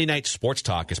then Monday Night Sports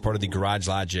Talk is part of the Garage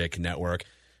Logic Network.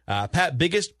 Pat,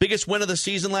 biggest win of the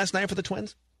season last night for the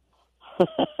Twins?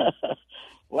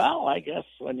 Well, I guess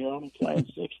when you're only playing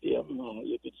 60 of them,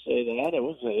 you could say that. It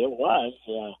was.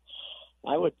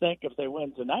 I would think if they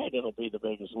win tonight, it'll be the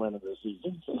biggest win of the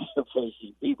season since they're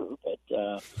facing Beaver. But,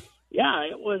 yeah,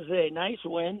 it was a nice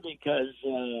win because,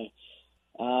 they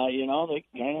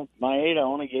kind of, Maeda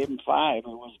only gave them 5. It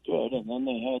was good. And then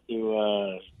they had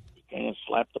to kind of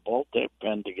slap the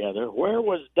bullpen together. Where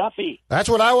was Duffy? That's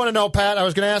what I want to know, Pat. I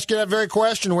was going to ask you that very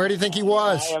question. Where do you think he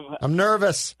was? I'm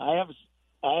nervous. I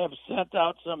have sent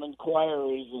out some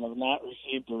inquiries and have not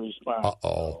received a response.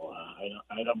 Uh-oh. So,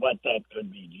 I don't what that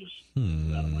could be. Just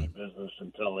none of my business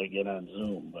until they get on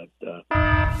Zoom. But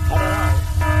I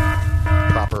don't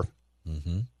know. Proper.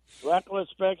 Mm-hmm. Reckless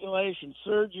speculation.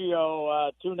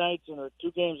 Sergio, 2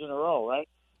 games in a row, right?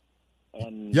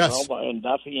 And yes. And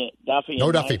Duffy no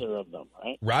and Duffy. neither of them,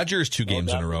 right? Rogers 2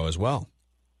 games in a row as well.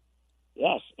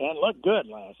 Yes, and looked good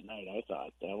last night. I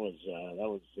thought that was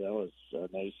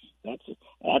nice.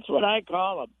 That's what I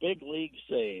call a big league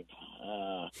save.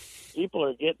 People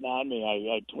are getting on me.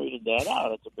 I tweeted that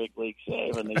out. It's a big league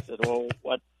save, and they said, "Well,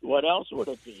 what else would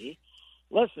it be?"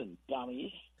 Listen,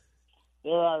 dummies.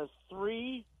 There are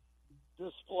 3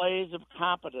 displays of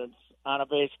competence on a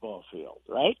baseball field,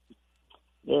 right?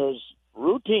 There's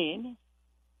routine,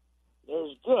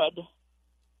 there's good,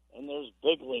 and there's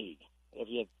big league.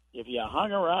 If you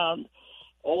hung around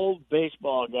old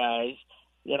baseball guys,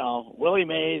 Willie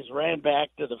Mays ran back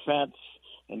to the fence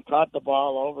and caught the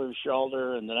ball over his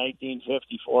shoulder in the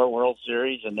 1954 World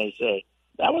Series, and they say,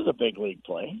 that was a big league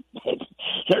play.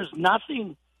 There's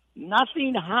nothing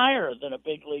higher than a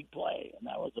big league play, and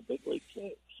that was a big league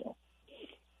save. So,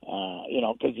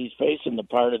 because he's facing the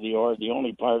part of the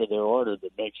only part of their order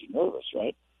that makes you nervous,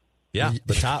 right? Yeah,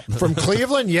 the top. From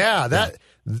Cleveland, yeah. That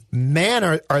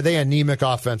man, are they anemic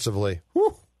offensively?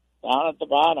 Whew. Down at the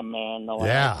bottom, man.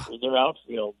 Yeah. Their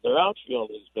outfield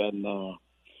has been,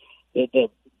 has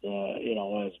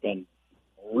been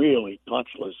really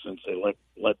punchless since they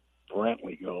let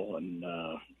Brantley go, and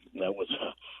that was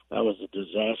a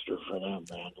disaster for them,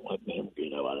 man. Letting him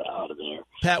get out of there.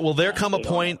 Pat, will there come a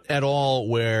point at all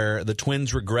where the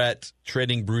Twins regret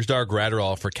trading Brusdar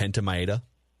Graterol for Kenta Maeda?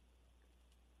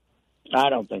 I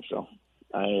don't think so.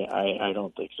 I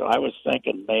don't think so. I was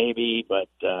thinking maybe, but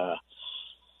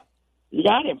you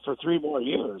got him for 3 more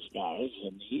years, guys,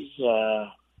 and he's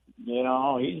not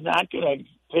going to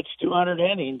pitch 200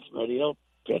 innings, but he'll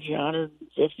pitch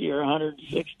 150 or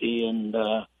 160, and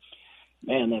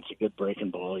man, that's a good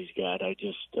breaking ball he's got. I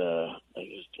just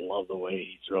love the way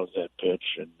he throws that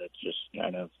pitch, and it's just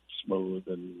kind of smooth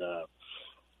and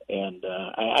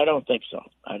I don't think so.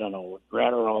 I don't know.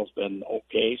 Gratterall's been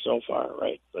okay so far,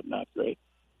 right, but not great.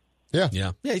 Yeah,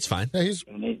 he's fine. Yeah, he's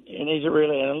a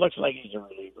really, and it looks like he's a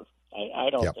reliever. I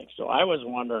don't think so. I was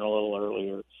wondering a little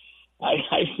earlier.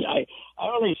 I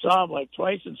only saw him like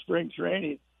twice in spring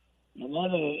training, and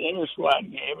then in an inter squad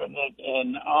game,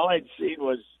 and all I'd seen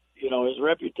was his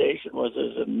reputation was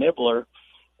as a nibbler,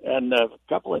 and a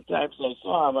couple of times I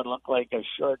saw him, it looked like a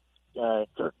short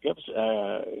Kirk Gibson,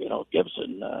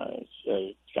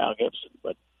 Kyle Gibson,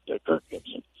 but Kirk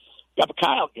Gibson.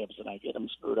 Kyle Gibson, I get him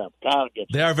screwed up. Kyle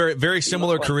Gibson. They are very, very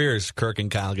similar careers, Kirk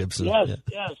and Kyle Gibson. Yes.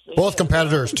 Both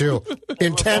competitors, too.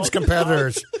 Intense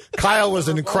competitors. Kyle was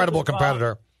an incredible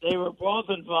competitor. They were both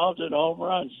involved in home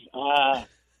runs. By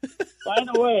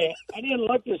the way, I didn't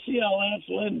look to see how Lance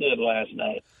Lynn did last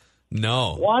night.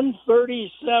 No.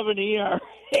 137 ERA.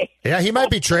 Yeah, he might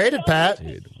be traded, Pat.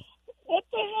 What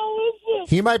the hell is this?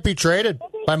 He might be traded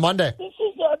by Monday. This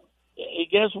is a.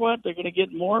 Guess what? They're going to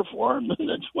get more for him than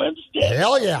the Twins did.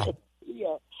 Hell yeah.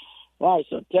 Yeah. Right.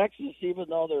 So Texas, even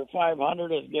though they're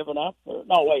 500, has given up.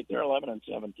 No, wait, they're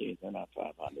 11-17. They're not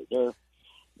 500. They're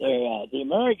the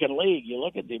American League. You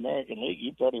look at the American League.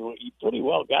 You pretty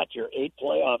well got your 8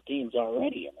 playoff teams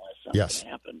already, unless something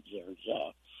happens.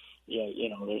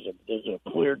 There's a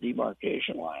clear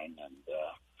demarcation line, and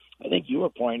I think you were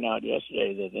pointing out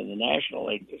yesterday that in the National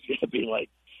League, there's going to be like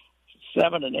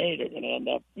 7 and 8 are going to end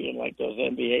up being like those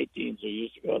NBA teams who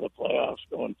used to go to the playoffs,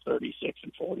 going 36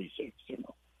 and 46.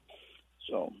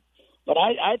 So, but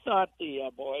I thought the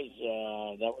boys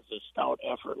that was a stout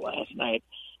effort last night.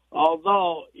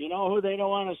 Although, you know who they don't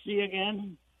want to see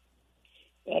again?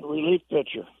 That relief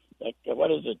pitcher.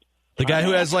 What is it? The guy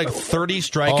who has like 30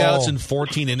 strikeouts in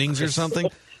 14 innings or something.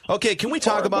 Okay, can we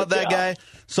talk about that guy?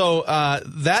 So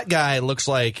that guy looks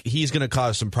like he's going to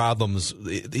cause some problems.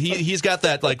 He's got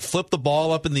that like flip the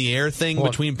ball up in the air thing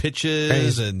between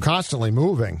pitches and constantly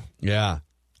moving. Yeah,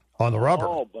 on the rubber.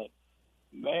 Oh, but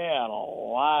man,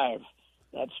 alive!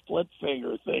 That split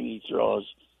finger thing he throws.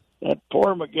 That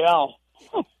poor Miguel.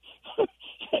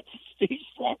 He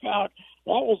struck out.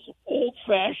 That was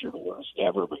old-fashioned worst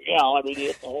ever Miguel. I mean, he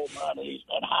hit the home run, and he's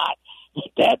been hot.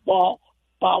 But that ball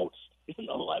bounced in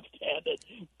the left-handed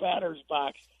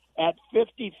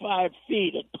 5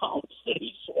 feet and bounced, and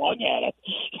he swung at it.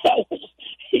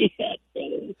 He had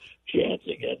no chance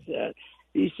against that.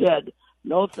 He said,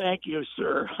 "No, thank you,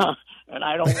 sir," and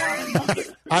I don't want another.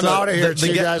 I'm out of here.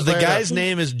 The guy's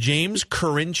name is James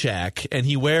Karinchak, and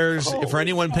he wears, for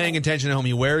anyone paying attention at home,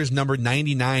 he wears number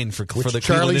 99 for the Cleveland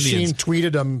Charlie Indians. Sheen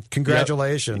tweeted him,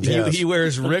 "Congratulations." Yep. Yes. He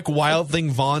wears Rick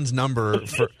Wildthing Vaughn's number,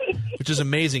 which is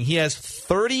amazing. He has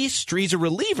 30 he's a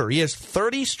reliever. He has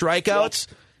 30 strikeouts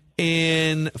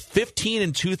in 15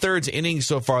 and 2/3 innings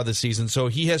so far this season. So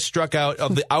he has struck out,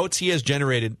 of the outs he has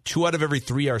generated, 2 out of every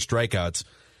 3 are strikeouts.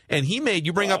 And he made,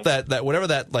 you bring up that whatever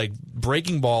that like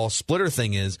breaking ball splitter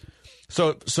thing is.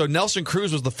 So Nelson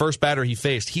Cruz was the first batter he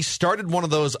faced. He started one of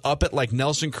those up at like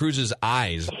Nelson Cruz's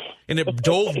eyes, and it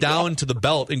dove down to the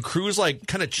belt. And Cruz like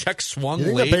kind of check swung. You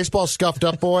think late. the baseball's scuffed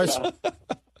up, boys?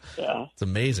 Yeah, it's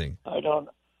amazing. I don't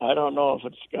know if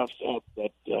it scuffs up,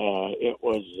 but it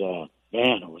was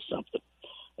it was something.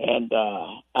 And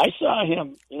I saw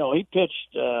him. You know, he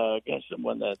pitched against him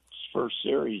when that first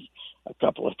series a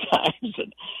couple of times,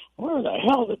 and where the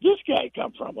hell did this guy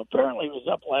come from? Apparently, he was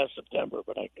up last September,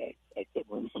 but I couldn't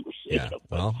remember seeing him.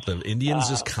 Well, the Indians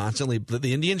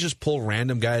the Indians just pull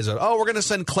random guys out. Oh, we're going to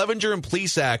send Clevenger and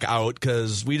Plesac out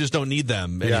because we just don't need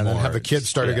them anymore. And then have the kid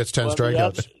start against 10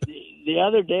 strikeouts. The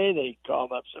other day, they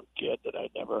called up some kid that I'd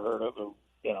never heard of who,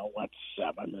 went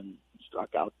 7 and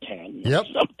struck out 10. Yep.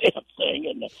 Some damn thing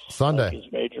in Sunday.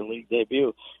 His major league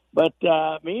debut. But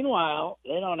meanwhile,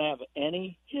 they don't have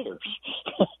any hitters.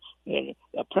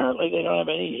 Apparently, they don't have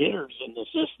any hitters in the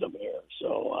system here.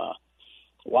 So,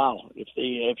 wow!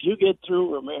 If you get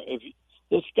through,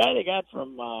 this guy they got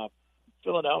from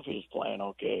Philadelphia is playing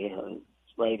okay,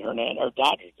 Hernandez or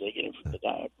Dodgers. They get him from the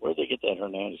Dodgers. Where'd they get that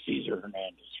Hernandez? Cesar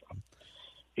Hernandez from?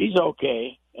 He's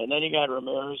okay, and then you got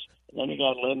Ramirez, and then you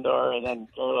got Lindor, and then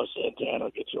Carlos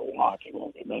Santana gets a walk. He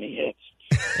won't get many hits.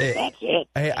 That's it.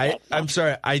 Hey, I'm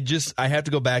sorry. I have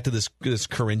to go back to this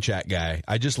Karinchak guy.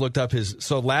 I just looked up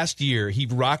so last year he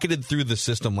rocketed through the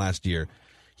system last year.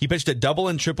 He pitched at Double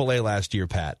and AAA last year,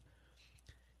 Pat.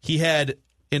 He had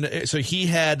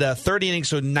 30 innings,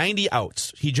 so 90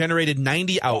 outs. He generated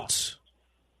 90 outs.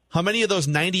 How many of those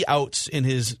 90 outs in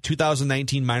his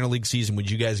 2019 minor league season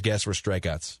would you guys guess were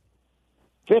strikeouts?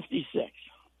 56.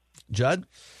 Judd?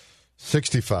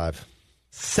 65.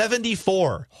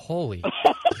 74. Holy.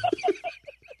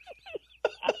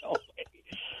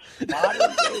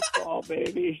 Modern baseball,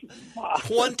 baby.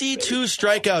 22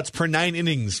 strikeouts per 9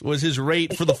 innings was his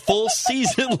rate for the full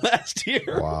season last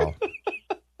year. Wow.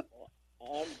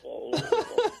 Unbelievable.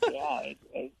 Yeah,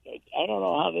 I don't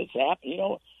know how this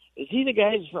happened. Is he the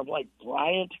guy who's from, like,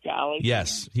 Bryant College?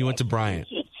 Yes, he went to Bryant.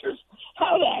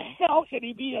 How the hell could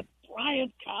he be at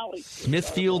Bryant College?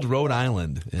 Smithfield, Rhode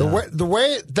Island. Yeah. The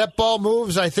way that ball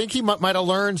moves, I think he might have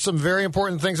learned some very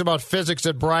important things about physics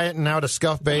at Bryant and how to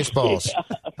scuff baseballs. Yeah.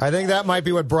 I think that might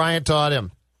be what Bryant taught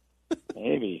him.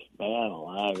 Maybe, man,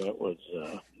 alive, it was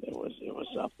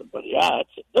something. But yeah,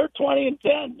 they're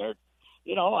 20-10. They're,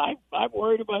 I'm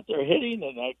worried about their hitting,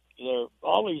 and they're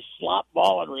all these slop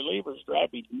ball and relievers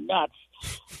drive me nuts.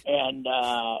 And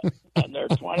they're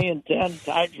 20-10,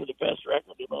 tied for the best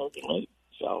record in the American League.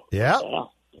 So yeah, I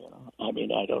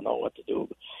don't know what to do.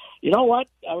 You know what?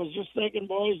 I was just thinking,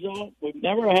 boys. Though we've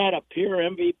never had a pure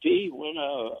MVP win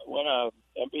a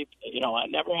MVP. I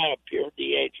never had a pure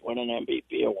DH win an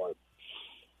MVP award.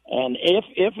 And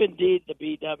if indeed the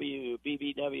BBWAA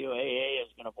is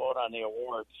going to vote on the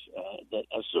awards, that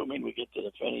assuming we get to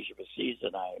the finish of a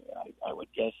season, I would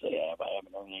guess they have. I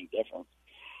haven't heard anything different.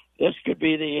 This could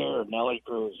be the year of Nelly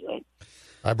Cruz, right?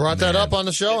 I brought that up on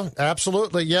the show.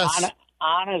 Absolutely, yes.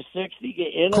 On a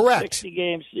 60-game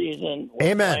season,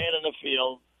 we're playing in the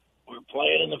field. We're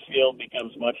playing in the field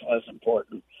becomes much less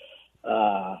important.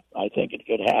 I think it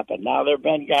could happen. Now, there have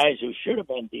been guys who should have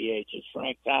been DHs.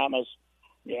 Frank Thomas,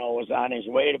 was on his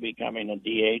way to becoming a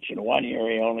DH. In 1 year,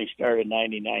 he only started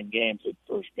 99 games at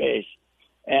first base.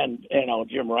 And,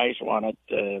 Jim Rice won it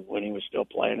when he was still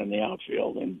playing in the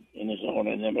outfield in his own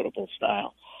inimitable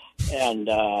style. And,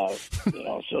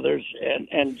 so there's,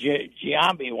 and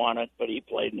Giambi won it, but he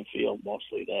played in the field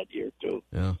mostly that year too.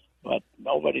 Yeah. But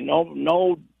nobody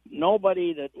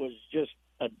that was just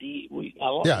a D.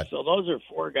 So those are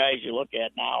 4 guys you look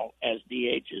at now as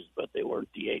DHs, but they weren't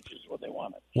DHs when they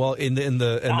won it. Well,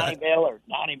 Donnie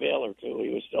Baylor too. He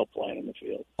was still playing in the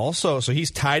field. Also, so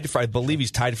I believe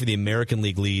he's tied for the American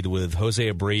League lead with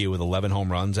Jose Abreu with 11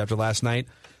 home runs after last night.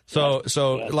 So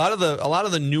a lot of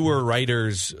the newer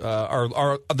writers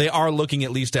are looking at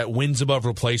least at wins above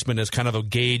replacement as kind of a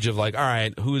gauge of like, all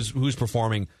right, who's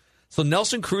performing. So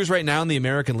Nelson Cruz right now in the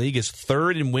American League is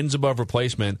 3rd in wins above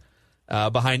replacement.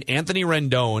 behind Anthony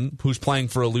Rendon, who's playing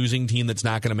for a losing team that's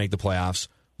not going to make the playoffs,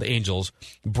 the Angels.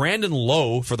 Brandon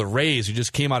Lowe for the Rays, who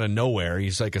just came out of nowhere.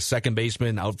 He's like a second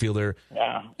baseman, outfielder.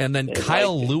 Yeah. And then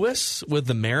Kyle Lewis with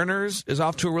the Mariners is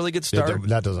off to a really good start. Yeah,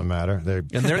 that doesn't matter. They're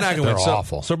not going to win. They're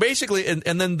awful. So basically, and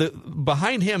then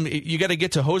behind him, you got to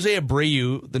get to Jose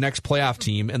Abreu, the next playoff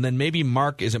team, and then maybe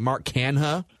Mark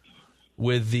Canha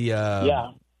with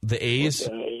the A's.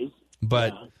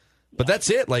 But that's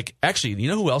it. Like, actually, you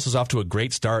know who else is off to a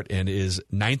great start and is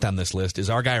 9th on this list is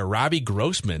our guy Robbie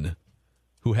Grossman,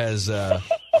 who has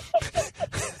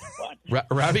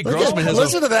Robbie Grossman has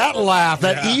listen to that laugh,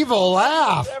 that evil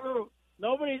laugh.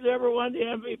 Nobody's ever won the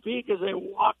MVP because they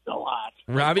walked a lot.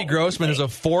 Robbie Grossman has a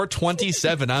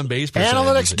 .427 on base percentage.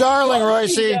 Analytics darling,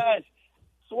 Royce.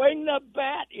 Swing the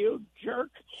bat, you jerk.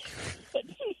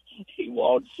 He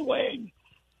won't swing.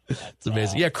 It's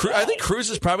amazing. Yeah, I think Cruz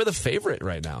is probably the favorite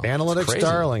right now. Analytics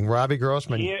darling, Robbie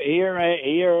Grossman. Here,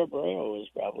 Abreu is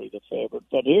probably the favorite.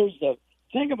 But here's the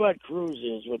thing about Cruz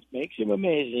is what makes him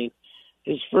amazing.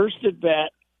 His first at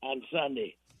bat on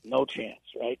Sunday, no chance,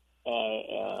 right?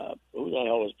 Who the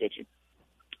hell was pitching?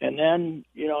 And then,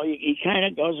 he kind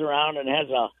of goes around and has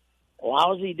a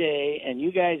lousy day, and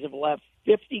you guys have left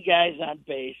 50 guys on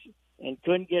base and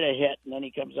couldn't get a hit, and then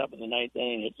he comes up in the ninth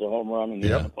inning and hits a home run and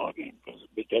wins the ball game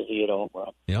because he hit a home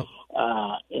run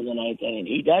in the ninth inning.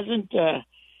 He doesn't,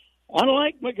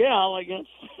 unlike Miguel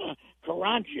against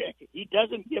Karanchik, he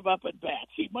doesn't give up at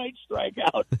bats. He might strike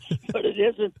out, but it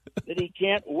isn't that he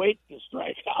can't wait to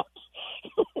strike out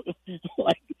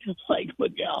like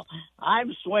Miguel.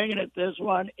 I'm swinging at this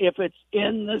one if it's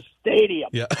in the stadium.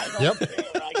 Yeah. I don't care.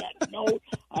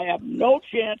 I have no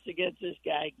chance against this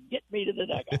guy. Get me to the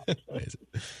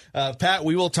dugout. Pat,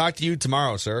 we will talk to you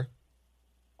tomorrow, sir.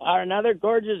 Another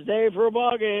gorgeous day for a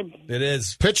ball game. It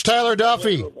is. Pitch Tyler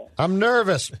Duffy. I'm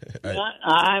nervous.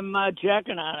 I'm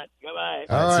checking on it. Goodbye.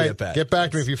 All right. See you, Pat. Get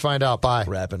back to me if you find out. Bye.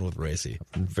 Rapping with Racy.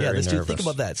 I'm very this nervous. Dude, think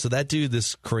about that. So that dude,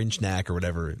 this Karinchak or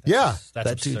whatever. Yeah.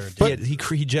 That's that absurd. Dude,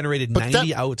 he generated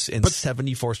 90 outs and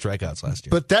 74 strikeouts last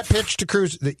year. But that pitch to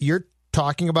Cruz that you're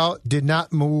talking about did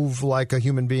not move like a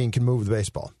human being can move the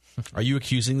baseball. Are you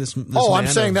accusing this I'm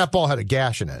saying that ball had a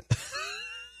gash in it.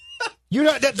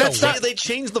 That's not. They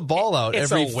change the ball out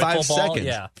every 5 seconds.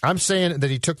 Yeah. I'm saying that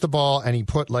he took the ball and he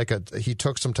put he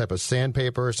took some type of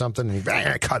sandpaper or something and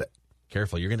he cut it.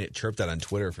 Careful, you're going to get chirped out on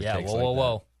Twitter for takes like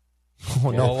whoa.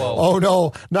 Oh no! Oh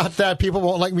no! Not that. People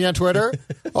won't like me on Twitter.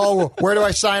 Where do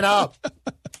I sign up?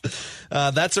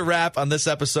 That's a wrap on this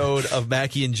episode of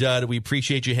Mackey and Judd. We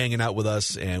appreciate you hanging out with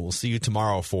us, and we'll see you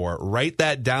tomorrow for Write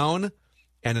That Down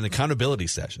and an accountability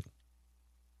session.